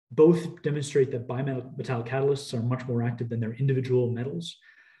both demonstrate that bimetallic catalysts are much more active than their individual metals,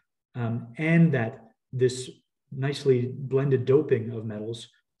 and that this nicely blended doping of metals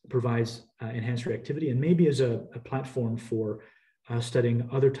provides enhanced reactivity, and maybe as a platform for studying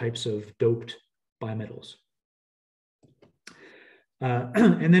other types of doped bimetals.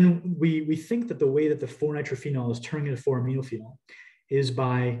 And then we think that the way that the 4-nitrophenol is turning into 4-aminophenol is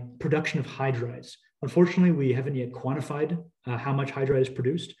by production of hydrides. Unfortunately, we haven't yet quantified how much hydride is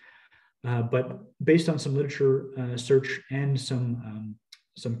produced, but based on some literature search and some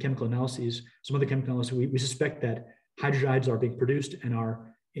some chemical analyses, some other chemical analyses, we suspect that hydroxides are being produced and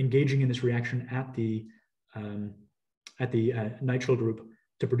are engaging in this reaction at the nitrile group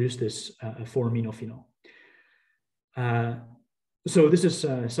to produce this 4-aminophenol. So this is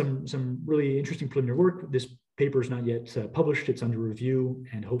some really interesting preliminary work. This paper is not yet published. It's under review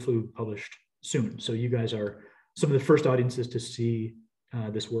and hopefully will be published soon. So you guys are some of the first audiences to see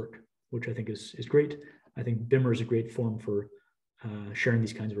this work, which I think is great. I think BIMR is a great forum for sharing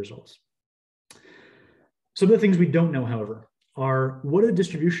these kinds of results. Some of the things we don't know, however, are what are the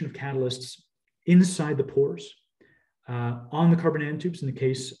distribution of catalysts inside the pores on the carbon nanotubes in the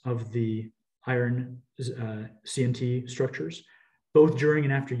case of the iron CNT structures, both during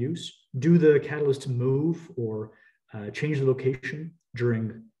and after use. Do the catalysts move or change the location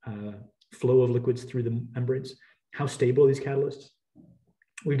during flow of liquids through the membranes? How stable are these catalysts?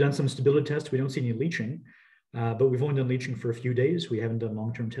 We've done some stability tests. We don't see any leaching, but we've only done leaching for a few days. We haven't done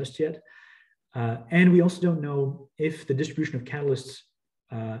long-term tests yet. And we also don't know if the distribution of catalysts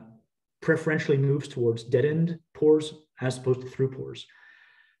preferentially moves towards dead-end pores as opposed to through pores.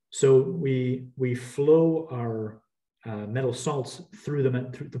 So we flow our metal salts through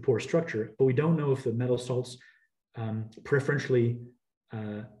the pore structure, but we don't know if the metal salts preferentially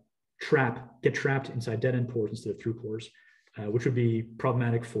get trapped inside dead-end pores instead of through pores, which would be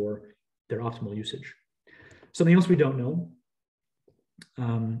problematic for their optimal usage. Something else we don't know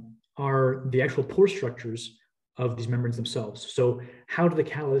are the actual pore structures of these membranes themselves. So how do the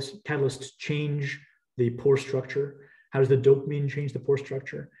catalysts change the pore structure? How does the dopamine change the pore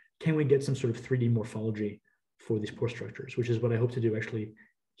structure? Can we get some sort of 3D morphology for these pore structures, which is what I hope to do actually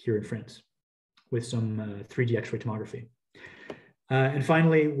here in France with some 3D X-ray tomography. And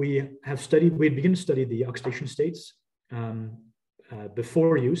finally, we begin to study the oxidation states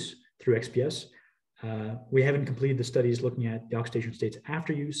before use through XPS. We haven't completed the studies looking at the oxidation states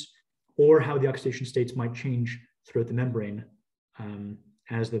after use or how the oxidation states might change throughout the membrane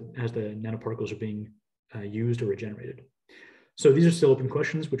as the nanoparticles are being used or regenerated. So these are still open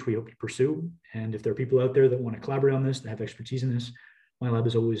questions, which we hope to pursue. And if there are people out there that want to collaborate on this, that have expertise in this, my lab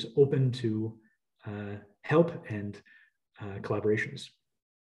is always open to help and collaborations.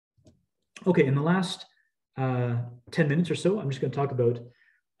 Okay, in the last 10 minutes or so, I'm just going to talk about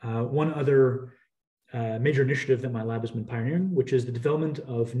one other major initiative that my lab has been pioneering, which is the development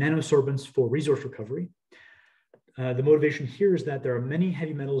of nanosorbents for resource recovery. The motivation here is that there are many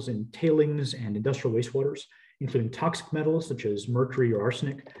heavy metals in tailings and industrial wastewaters, including toxic metals such as mercury or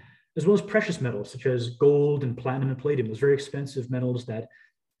arsenic, as well as precious metals such as gold and platinum and palladium, those very expensive metals that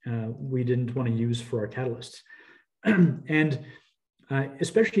we didn't want to use for our catalysts. And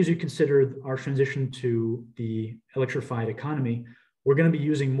especially as you consider our transition to the electrified economy, we're going to be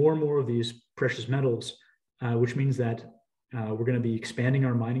using more and more of these precious metals, which means that we're going to be expanding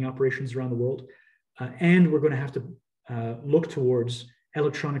our mining operations around the world. And we're going to have to look towards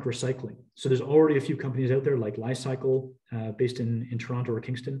electronic recycling. So there's already a few companies out there like Li-Cycle, based in Toronto or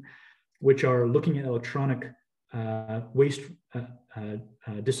Kingston, which are looking at electronic waste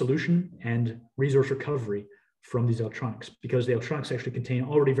dissolution and resource recovery from these electronics, because the electronics actually contain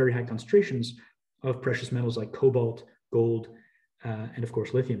already very high concentrations of precious metals like cobalt, gold, and of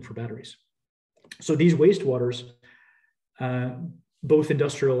course lithium for batteries. So these wastewaters, both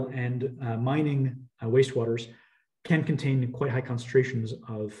industrial and mining wastewaters, can contain quite high concentrations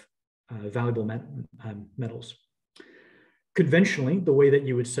of valuable metals. Conventionally, the way that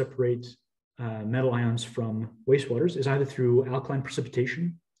you would separate metal ions from wastewaters is either through alkaline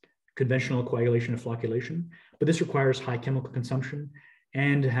precipitation, conventional coagulation and flocculation, but this requires high chemical consumption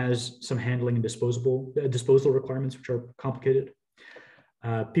and has some handling and disposal requirements, which are complicated.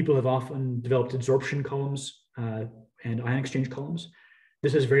 People have often developed adsorption columns and ion exchange columns.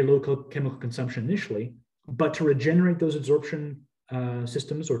 This has very low chemical consumption initially, but to regenerate those adsorption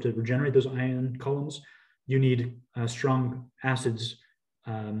systems or to regenerate those ion columns, you need strong acids,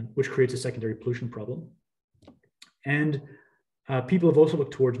 which creates a secondary pollution problem. And people have also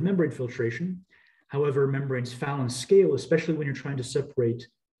looked towards membrane filtration. However, membranes foul in scale, especially when you're trying to separate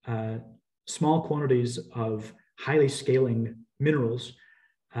small quantities of highly scaling minerals,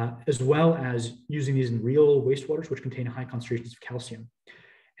 as well as using these in real wastewaters, which contain high concentrations of calcium.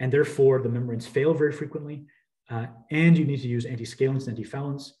 And therefore, the membranes fail very frequently, and you need to use anti-scalants and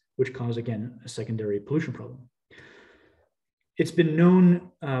anti-foulants, which cause, again, a secondary pollution problem. It's been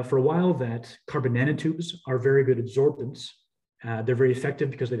known for a while that carbon nanotubes are very good adsorbents. They're very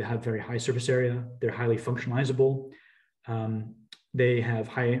effective because they have very high surface area. They're highly functionalizable. They have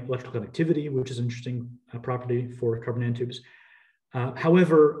high electrical conductivity, which is an interesting property for carbon nanotubes.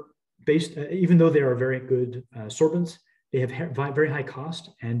 However, even though they are very good sorbents, they have very high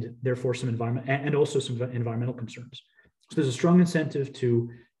cost and therefore some environmental concerns. So there's a strong incentive to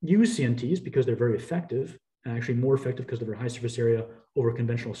use CNTs because they're very effective, actually more effective because of their high surface area over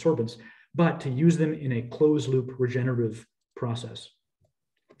conventional sorbents, but to use them in a closed loop regenerative process.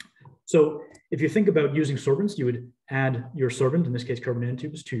 So if you think about using sorbents, you would add your sorbent, in this case carbon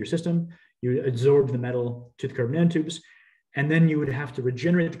nanotubes, to your system. You would absorb the metal to the carbon nanotubes, and then you would have to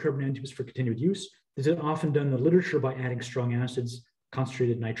regenerate the carbon nanotubes for continued use. This is often done in the literature by adding strong acids,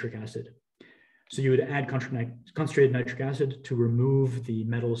 concentrated nitric acid. So you would add concentrated nitric acid to remove the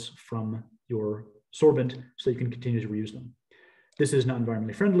metals from your sorbent so you can continue to reuse them. This is not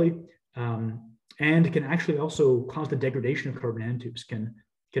environmentally friendly and can actually also cause the degradation of carbon nanotubes, can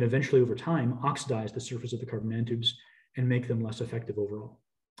eventually over time oxidize the surface of the carbon nanotubes and make them less effective overall.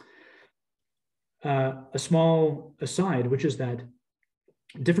 A small aside, which is that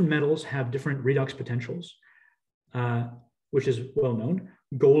different metals have different redox potentials, which is well known.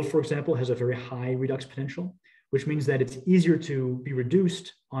 Gold, for example, has a very high redox potential, which means that it's easier to be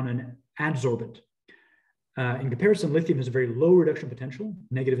reduced on an adsorbent. In comparison, lithium has a very low reduction potential,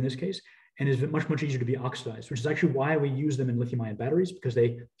 negative in this case, and is much, much easier to be oxidized, which is actually why we use them in lithium-ion batteries, because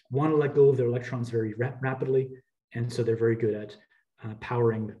they want to let go of their electrons very rapidly, and so they're very good at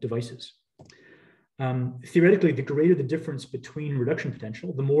powering devices. Theoretically, the greater the difference between reduction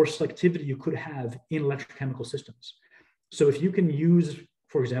potential, the more selectivity you could have in electrochemical systems. So if you can use,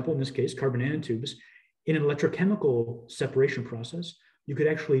 for example, in this case, carbon nanotubes in an electrochemical separation process, you could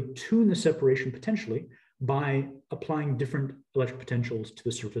actually tune the separation potentially by applying different electric potentials to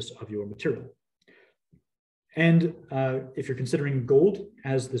the surface of your material. And if you're considering gold,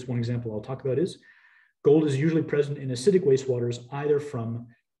 as this one example I'll talk about is, gold is usually present in acidic wastewaters, either from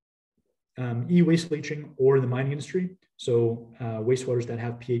e-waste leaching or in the mining industry. So wastewaters that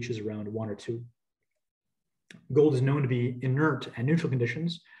have pHs around 1 or 2. Gold is known to be inert at neutral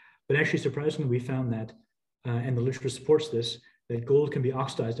conditions, but actually surprisingly, we found that, and the literature supports this, that gold can be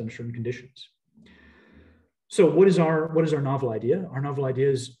oxidized under certain conditions. So what is our novel idea? Our novel idea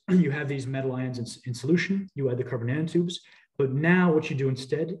is you have these metal ions in solution, you add the carbon nanotubes, but now what you do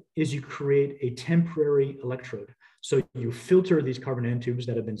instead is you create a temporary electrode. So you filter these carbon nanotubes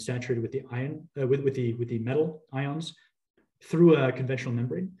that have been saturated with the ion, with the metal ions through a conventional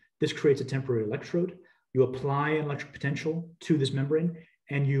membrane. This creates a temporary electrode. You apply an electric potential to this membrane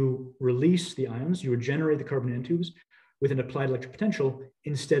and you release the ions, you regenerate the carbon nanotubes with an applied electric potential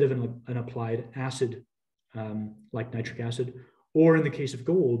instead of an applied acid like nitric acid. Or in the case of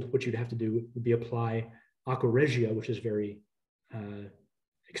gold, what you'd have to do would be apply aqua regia, which is very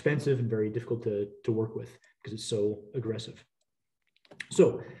expensive and very difficult to work with because it's so aggressive.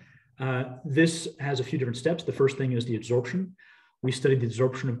 So this has a few different steps. The first thing is the adsorption. We studied the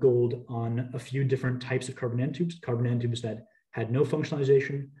adsorption of gold on a few different types of carbon nanotubes that had no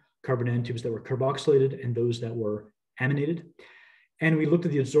functionalization, carbon nanotubes that were carboxylated, and those that were aminated. And we looked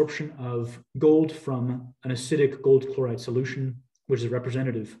at the adsorption of gold from an acidic gold chloride solution, which is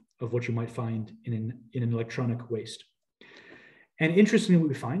representative of what you might find in an electronic waste. And interestingly, what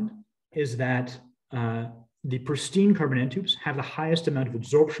we find is that the pristine carbon nanotubes have the highest amount of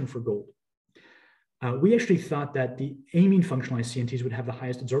adsorption for gold. We actually thought that the amine functionalized CNTs would have the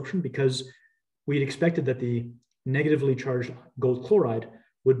highest adsorption because we had expected that the negatively charged gold chloride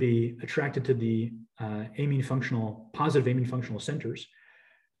would be attracted to the positive amine functional centers.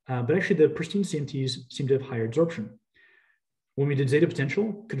 But actually the pristine CNTs seem to have higher adsorption. When we did zeta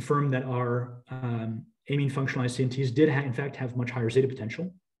potential, confirmed that our amine functionalized CNTs did in fact have much higher zeta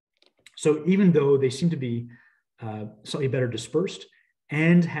potential. So even though they seem to be slightly better dispersed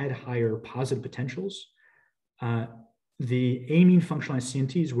and had higher positive potentials, the amine functionalized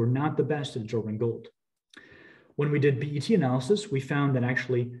CNTs were not the best at absorbing gold. When we did BET analysis, we found that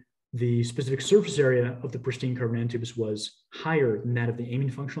actually the specific surface area of the pristine carbon nanotubes was higher than that of the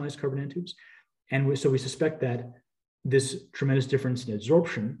amine functionalized carbon nanotubes. And so we suspect that this tremendous difference in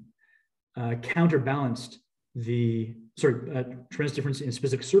adsorption counterbalanced tremendous difference in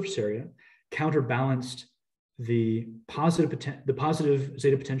specific surface area counterbalanced the positive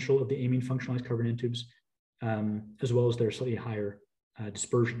zeta potential of the amine functionalized carbon nanotubes, as well as their slightly higher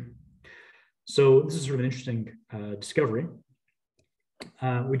dispersion. So this is sort of an interesting discovery.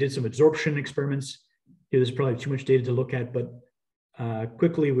 We did some adsorption experiments. Here, there's probably too much data to look at, but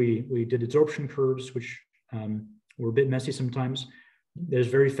quickly we did adsorption curves, which were a bit messy sometimes. There's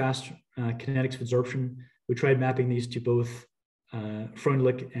very fast kinetics of adsorption. We tried mapping these to both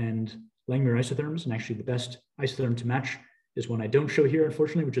Freundlich and Langmuir isotherms, and actually the best isotherm to match is one I don't show here,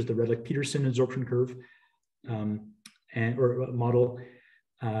 unfortunately, which is the Redlich-Peterson adsorption curve or model.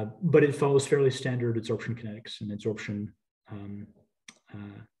 But it follows fairly standard adsorption kinetics and adsorption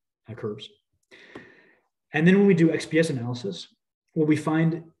curves. And then when we do XPS analysis, what we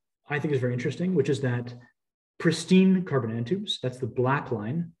find, I think, is very interesting, which is that pristine carbon nanotubes, that's the black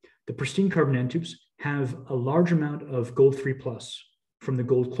line, the pristine carbon nanotubes have a large amount of gold 3+ from the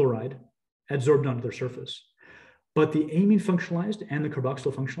gold chloride adsorbed onto their surface. But the amine functionalized and the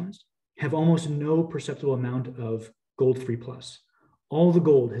carboxyl functionalized have almost no perceptible amount of gold 3+. All the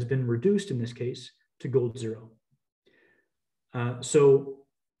gold has been reduced in this case to gold 0. So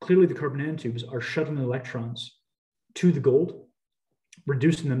clearly the carbon nanotubes are shuttling electrons to the gold,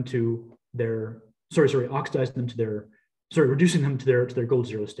 reducing them to their, oxidizing them to their, reducing them to their gold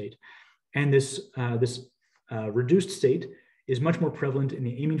 0 state. And this reduced state is much more prevalent in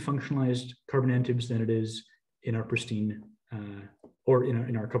the amine functionalized carbon nanotubes than it is in our pristine or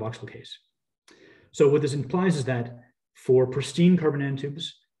in our carboxyl case. So what this implies is that for pristine carbon nanotubes,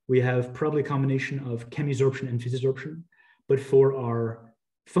 we have probably a combination of chemisorption and physisorption, but for our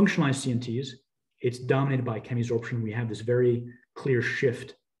functionalized CNTs, it's dominated by chemisorption. We have this very clear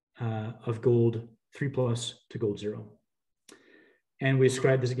shift of gold 3+ to gold 0. And we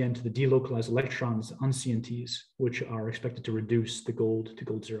ascribe this again to the delocalized electrons on CNTs, which are expected to reduce the gold to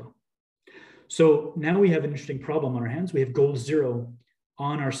gold 0. So now we have an interesting problem on our hands. We have gold 0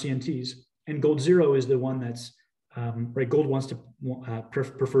 on our CNTs, and gold 0 is the one that's, right, gold wants to,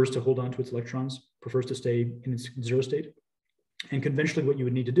 prefers to hold on to its electrons, prefers to stay in its 0 state. And conventionally what you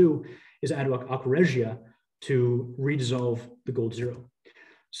would need to do is add aqua regia to redissolve the gold 0.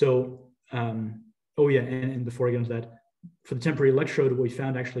 So, oh yeah, and before I get into that, for the temporary electrode, what we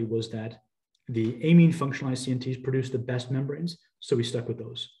found actually was that the amine functionalized CNTs produced the best membranes, so we stuck with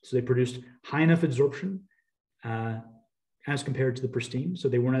those. So they produced high enough adsorption as compared to the pristine. So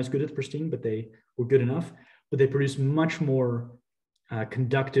they weren't as good as the pristine, but they were good enough. But they produced much more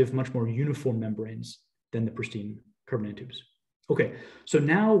conductive, much more uniform membranes than the pristine carbon nanotubes. Okay, so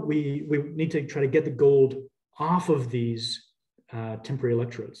now we need to try to get the gold off of these temporary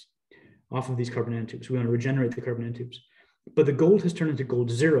electrodes, off of these carbon nanotubes. We want to regenerate the carbon nanotubes. But the gold has turned into gold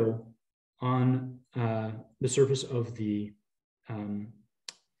 0 on the surface of the amine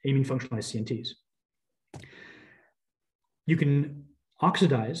functionalized CNTs. You can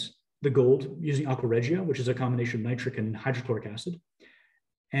oxidize the gold using aqua regia, which is a combination of nitric and hydrochloric acid.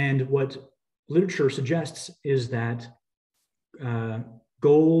 And what literature suggests is that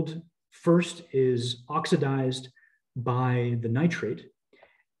gold first is oxidized by the nitrate,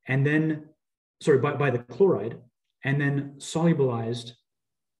 and then, by the chloride, and then solubilized.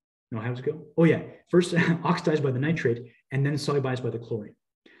 No, how does it go? Oh yeah, first oxidized by the nitrate and then solubilized by the chlorine.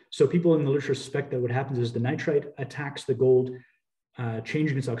 So people in the literature suspect that what happens is the nitrite attacks the gold,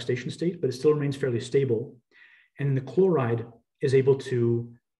 changing its oxidation state, but it still remains fairly stable. And the chloride is able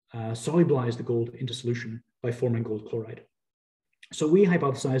to solubilize the gold into solution by forming gold chloride. So we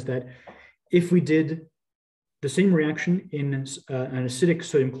hypothesized that if we did the same reaction in an acidic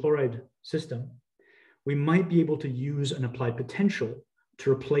sodium chloride system, we might be able to use an applied potential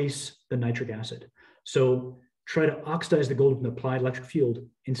to replace the nitric acid. So try to oxidize the gold with an applied electric field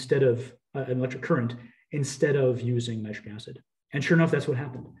instead of an electric current, instead of using nitric acid. And sure enough, that's what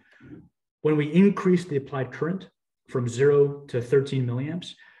happened. When we increase the applied current from 0 to 13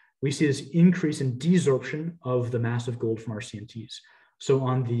 milliamps, we see this increase in desorption of the mass of gold from our CNTs. So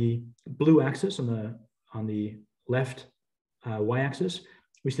on the blue axis, on the left y-axis,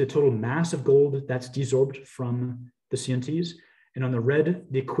 we see the total mass of gold that's desorbed from the CNTs, and on the red,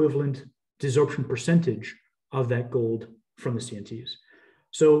 the equivalent desorption percentage of that gold from the CNTs.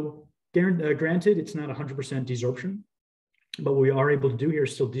 So granted, it's not 100% desorption, but what we are able to do here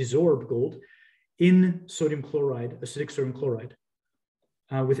is still desorb gold in sodium chloride, acidic sodium chloride,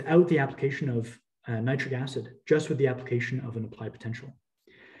 without the application of nitric acid, just with the application of an applied potential.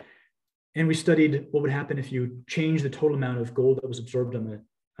 And we studied what would happen if you change the total amount of gold that was absorbed on the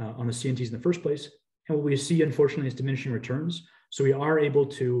CNTs in the first place. And what we see, unfortunately, is diminishing returns. So we are able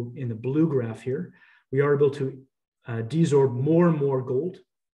to, in the blue graph here, we are able to desorb more and more gold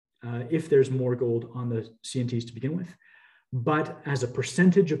if there's more gold on the CNTs to begin with. But as a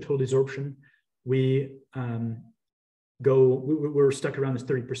percentage of total desorption, we're stuck around this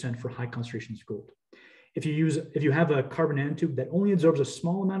 30% for high concentrations of gold. If you have a carbon nanotube that only absorbs a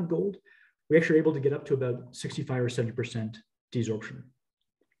small amount of gold, we're actually able to get up to about 65 or 70% desorption.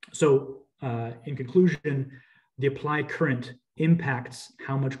 So in conclusion, the applied current impacts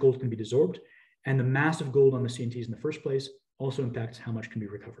how much gold can be desorbed, and the mass of gold on the CNTs in the first place also impacts how much can be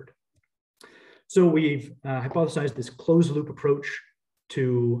recovered. So we've hypothesized this closed loop approach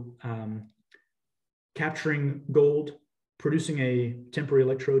to capturing gold, producing a temporary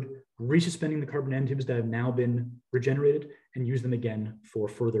electrode, resuspending the carbon nanotubes that have now been regenerated and use them again for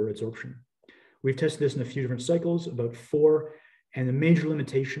further adsorption. We've tested this in a few different cycles, about 4, and the major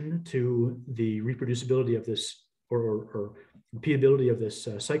limitation to the reproducibility of this or repeatability of this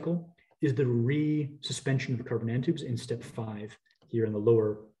cycle is the resuspension of the carbon nanotubes in step 5 here in the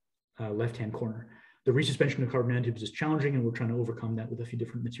lower left-hand corner. The resuspension of carbon nanotubes is challenging, and we're trying to overcome that with a few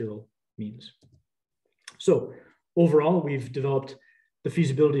different material means. So overall, we've developed the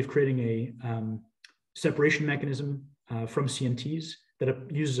feasibility of creating a separation mechanism from CNTs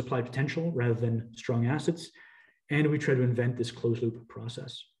that uses applied potential rather than strong acids. And we try to invent this closed loop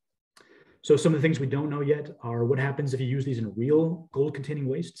process. So some of the things we don't know yet are what happens if you use these in real gold-containing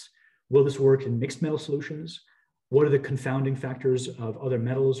wastes? Will this work in mixed metal solutions? What are the confounding factors of other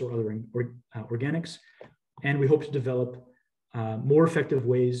metals or other organics? And we hope to develop more effective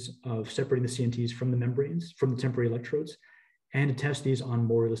ways of separating the CNTs from the membranes, from the temporary electrodes, and to test these on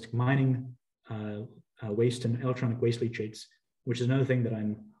more realistic mining waste and electronic waste leachates, which is another thing that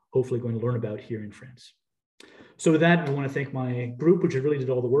I'm hopefully going to learn about here in France. So with that, I want to thank my group, which really did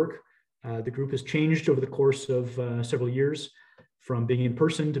all the work. The group has changed over the course of several years, from being in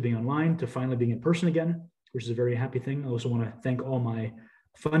person to being online to finally being in person again, which is a very happy thing. I also want to thank all my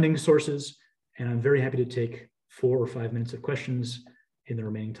funding sources, and I'm very happy to take 4 or 5 minutes of questions in the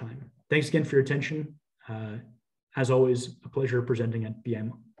remaining time. Thanks again for your attention. As always, a pleasure presenting at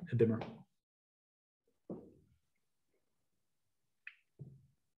BIMR.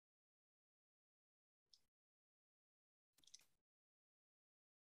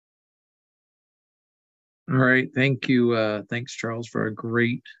 All right, thank you. Thanks, Charles, for a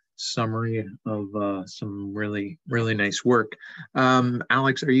great summary of some really, really nice work.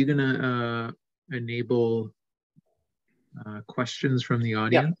 Alex, are you going to enable questions from the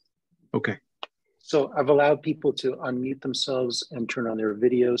audience? Yeah. Okay. So I've allowed people to unmute themselves and turn on their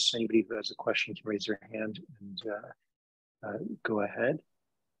videos. So anybody who has a question can raise their hand and go ahead.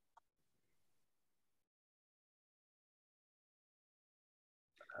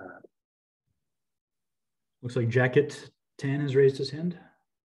 Looks like Jacket Tan has raised his hand.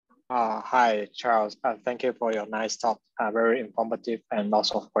 Hi, Charles. Thank you for your nice talk. Very informative and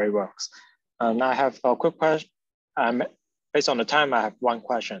lots of great works. And I have a quick question. Based on the time, I have one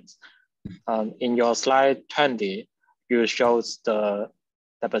question. In your slide 20, you showed the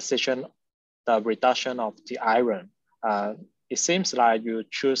deposition, the reduction of the iron. It seems like you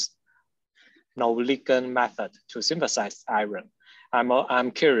choose no ligand method to synthesize iron.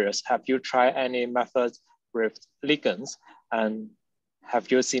 I'm curious, have you tried any methods with ligands, and have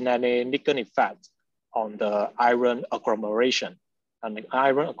you seen any ligand effect on the iron agglomeration? And the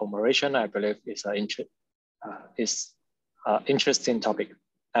iron agglomeration, I believe, is an interesting topic.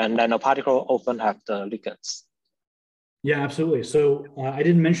 And nanoparticles often have the ligands. Yeah, absolutely. So I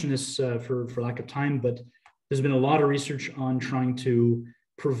didn't mention this for lack of time, but there's been a lot of research on trying to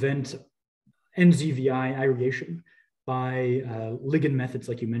prevent NZVI aggregation by ligand methods,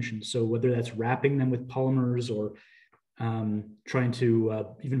 like you mentioned. So whether that's wrapping them with polymers or trying to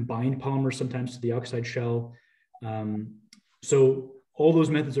even bind polymers sometimes to the oxide shell. So all those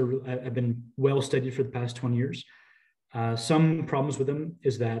methods have been well studied for the past 20 years. Some problems with them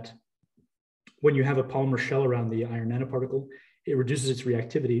is that when you have a polymer shell around the iron nanoparticle, it reduces its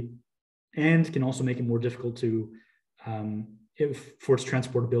reactivity and can also make it more difficult to for its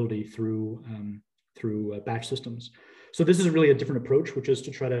transportability through batch systems. So this is really a different approach, which is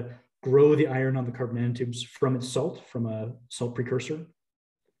to try to grow the iron on the carbon nanotubes from its salt, from a salt precursor,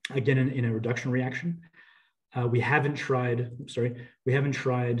 again in a reduction reaction. We haven't tried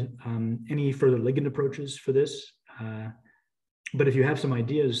any further ligand approaches for this. But if you have some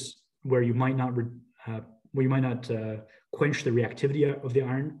ideas where you might not quench the reactivity of the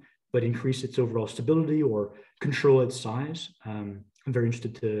iron, but increase its overall stability or control its size, I'm very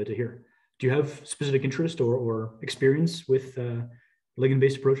interested to hear. Do you have specific interest or experience with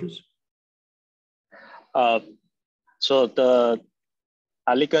ligand-based approaches? So the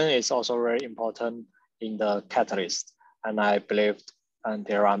ligand is also very important in the catalyst, and I believe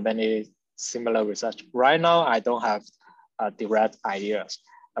there are many similar research. Right now, I don't have direct ideas,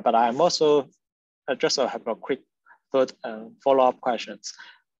 but I'm also just have a quick follow-up questions.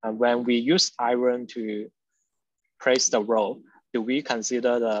 When we use iron to place the roll, do we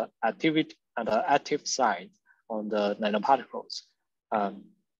consider the activity and the active side on the nanoparticles?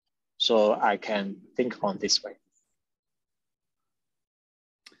 So I can think on this way.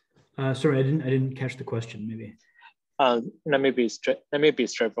 Sorry, I didn't catch the question. Maybe. Let me be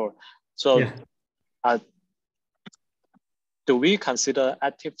straightforward. So, yeah. Do we consider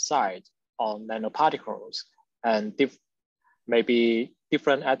active side on nanoparticles, and maybe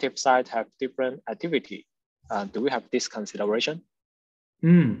different active sites have different activity. Do we have this consideration?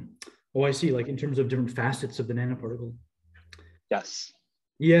 Oh, I see. Like in terms of different facets of the nanoparticle. Yes.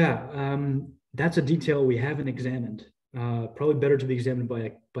 Yeah, that's a detail we haven't examined. Probably better to be examined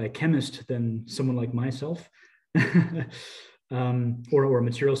by a chemist than someone like myself, or a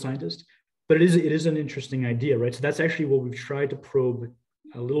material scientist. But it is an interesting idea, right? So that's actually what we've tried to probe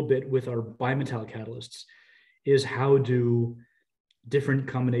a little bit with our bimetallic catalysts, is how do different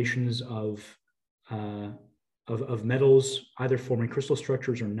combinations of metals, either forming crystal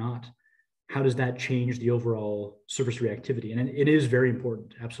structures or not, how does that change the overall surface reactivity? And it is very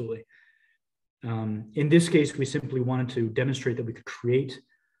important, absolutely. In this case, we simply wanted to demonstrate that we could create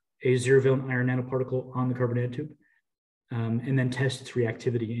a zero-valent iron nanoparticle on the carbon nanotube, and then test its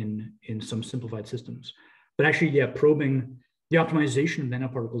reactivity in some simplified systems. But actually, yeah, probing the optimization of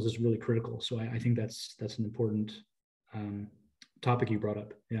nanoparticles is really critical. So I think that's an important topic you brought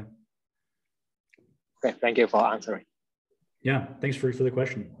up. Yeah. Okay, thank you for answering. Yeah, thanks for the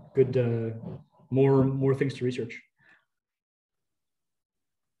question. Good, more things to research.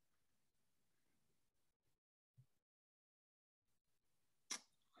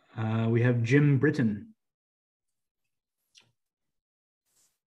 We have Jim Britton.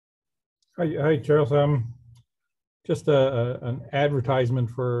 Hi, Charles. Just an advertisement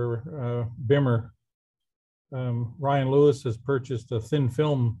for BIMR. Ryan Lewis has purchased a thin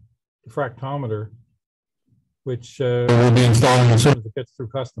film diffractometer, which will be installing as soon as it gets through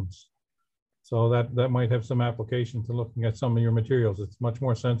customs. So that might have some application to looking at some of your materials. It's much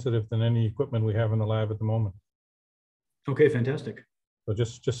more sensitive than any equipment we have in the lab at the moment. Okay, fantastic. So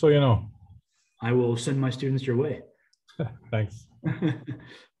just so you know. I will send my students your way. Thanks.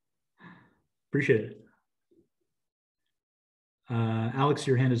 Appreciate it. Alex,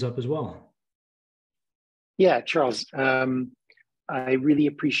 your hand is up as well. Yeah, Charles, I really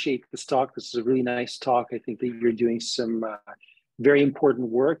appreciate this talk. This is a really nice talk. I think that you're doing some very important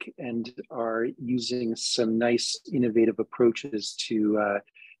work and are using some nice innovative approaches to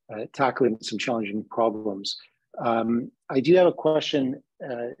tackling some challenging problems. I do have a question,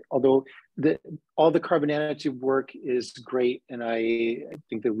 although all the carbon nanotube work is great, and I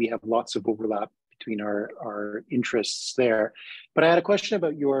think that we have lots of overlap between our interests there. But I had a question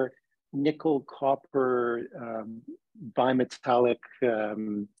about your nickel copper bimetallic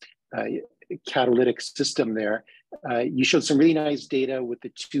catalytic system there. You showed some really nice data with the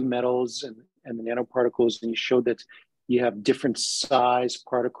two metals and the nanoparticles, and you showed that you have different size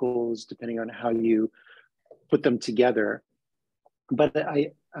particles depending on how you put them together. But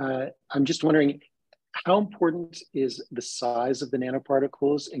I'm just wondering, how important is the size of the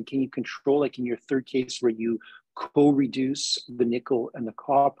nanoparticles, and can you control, like in your third case where you co-reduce the nickel and the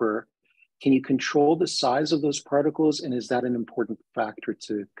copper, can you control the size of those particles, and is that an important factor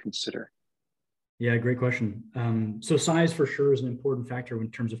to consider? Yeah, great question. So size for sure is an important factor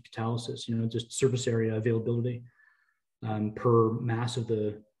in terms of catalysis, just surface area availability per mass of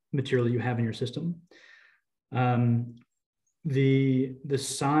the material that you have in your system. The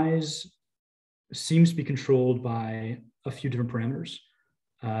size seems to be controlled by a few different parameters.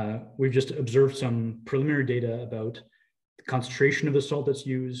 We've just observed some preliminary data about the concentration of the salt that's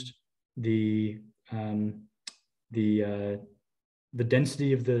used, the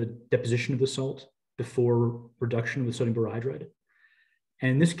density of the deposition of the salt before reduction with sodium borohydride.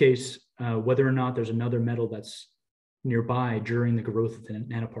 And in this case, whether or not there's another metal that's nearby during the growth of the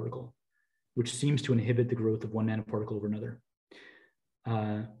nanoparticle, which seems to inhibit the growth of one nanoparticle over another.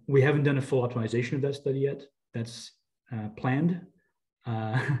 We haven't done a full optimization of that study yet. That's planned.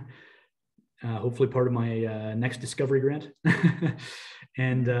 Hopefully part of my next discovery grant.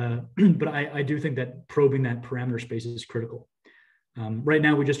 But I do think that probing that parameter space is critical. Right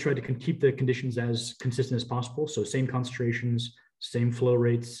now, we just try to keep the conditions as consistent as possible. So same concentrations, same flow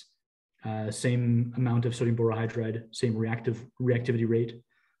rates, same amount of sodium borohydride, same reactivity rate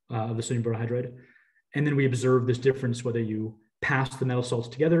of the sodium borohydride. And then we observe this difference whether you pass the metal salts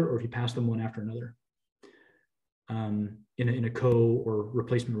together or if you pass them one after another in a co or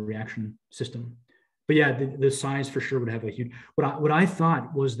replacement reaction system. But yeah, the size for sure would have a huge, what I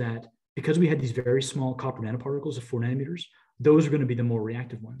thought was that because we had these very small copper nanoparticles of 4 nanometers, those are going to be the more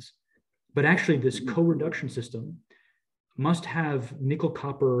reactive ones. But actually this co-reduction system must have nickel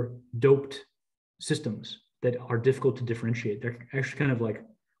copper doped systems that are difficult to differentiate. They're actually kind of like,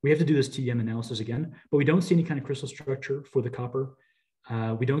 we have to do this TEM analysis again, but we don't see any kind of crystal structure for the copper.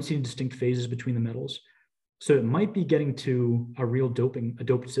 We don't see any distinct phases between the metals. So it might be getting to a real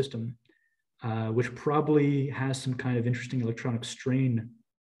doped system, which probably has some kind of interesting electronic strain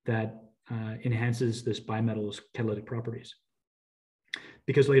that enhances this bimetal's catalytic properties.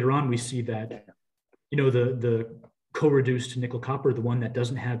 because later on we see that, you know, the co-reduced nickel copper, the one that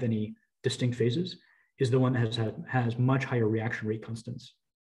doesn't have any distinct phases, is the one that has much higher reaction rate constants.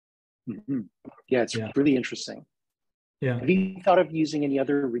 Mm-hmm. Yeah, it's really interesting. Yeah. Have you thought of using any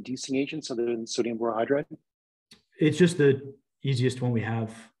other reducing agents other than sodium borohydride? It's just the easiest one we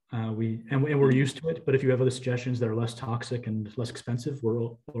have. We're used to it. But if you have other suggestions that are less toxic and less expensive, we're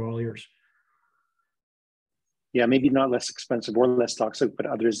all ears. Yeah, maybe not less expensive or less toxic, but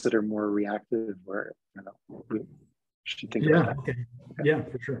others that are more reactive, or I don't know. We should think about that. Okay. Yeah,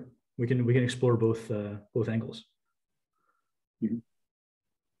 for sure. We can explore both angles. Mm-hmm.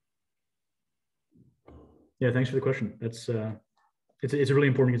 Yeah, thanks for the question. That's it's a really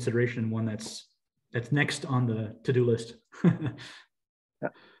important consideration, and one that's next on the to-do list. Yeah.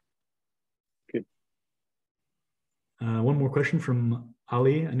 Good. One more question from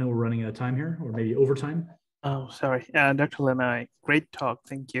Ali. I know we're running out of time here, or maybe overtime. Oh, sorry. Dr. Lannoy, great talk.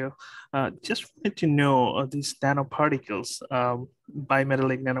 Thank you. Just wanted to know these nanoparticles,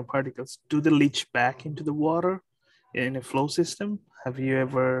 bimetallic nanoparticles, do they leach back into the water in a flow system? Have you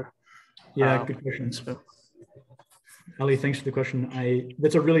ever? Yeah, good question. Ali, thanks for the question.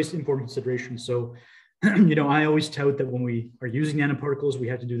 That's a really important consideration. So, you know, I always tout that when we are using nanoparticles, we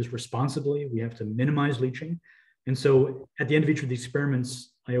have to do this responsibly. We have to minimize leaching. And so at the end of each of the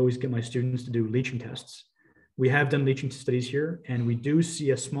experiments, I always get my students to do leaching tests. We have done leaching studies here, and we do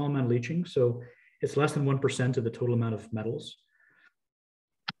see a small amount of leaching. So it's less than 1% of the total amount of metals.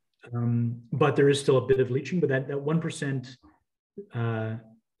 But there is still a bit of leaching, but that 1%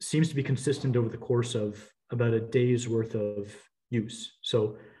 seems to be consistent over the course of about a day's worth of use.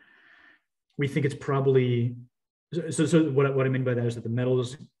 So we think it's probably, so what I mean by that is that the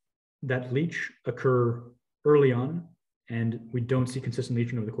metals that leach occur early on, and we don't see consistent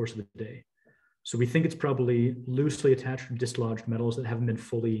leaching over the course of the day. So we think it's probably loosely attached to dislodged metals that haven't been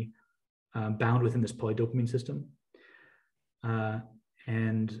fully bound within this polydopamine system.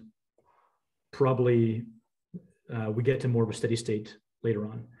 And probably we get to more of a steady state later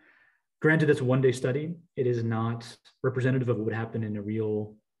on. Granted, that's a one-day study. It is not representative of what would happen in a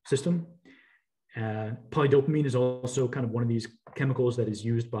real system. Polydopamine is also kind of one of these chemicals that is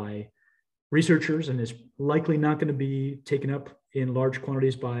used by researchers and is likely not going to be taken up in large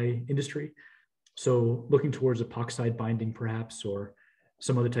quantities by industry. So looking towards epoxide binding perhaps, or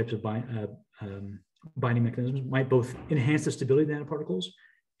some other types of binding mechanisms might both enhance the stability of nanoparticles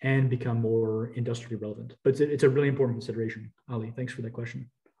and become more industrially relevant. But it's a really important consideration. Ali, thanks for that question.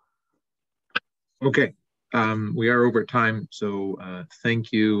 Okay, we are over time, so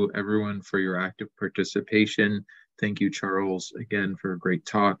thank you everyone for your active participation. Thank you, Charles, again for a great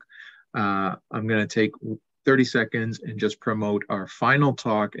talk. I'm going to take 30 seconds and just promote our final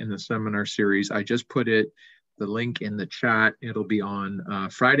talk in the seminar series. I just put the link in the chat. It'll be on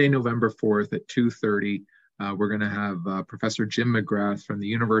Friday, November 4th at 2:30. We're going to have Professor Jim McGrath from the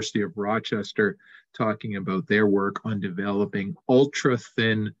University of Rochester talking about their work on developing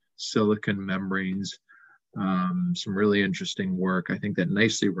ultra-thin silicon membranes. Some really interesting work. I think that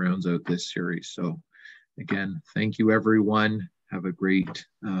nicely rounds out this series. So again, thank you everyone. Have a great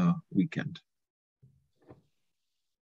weekend.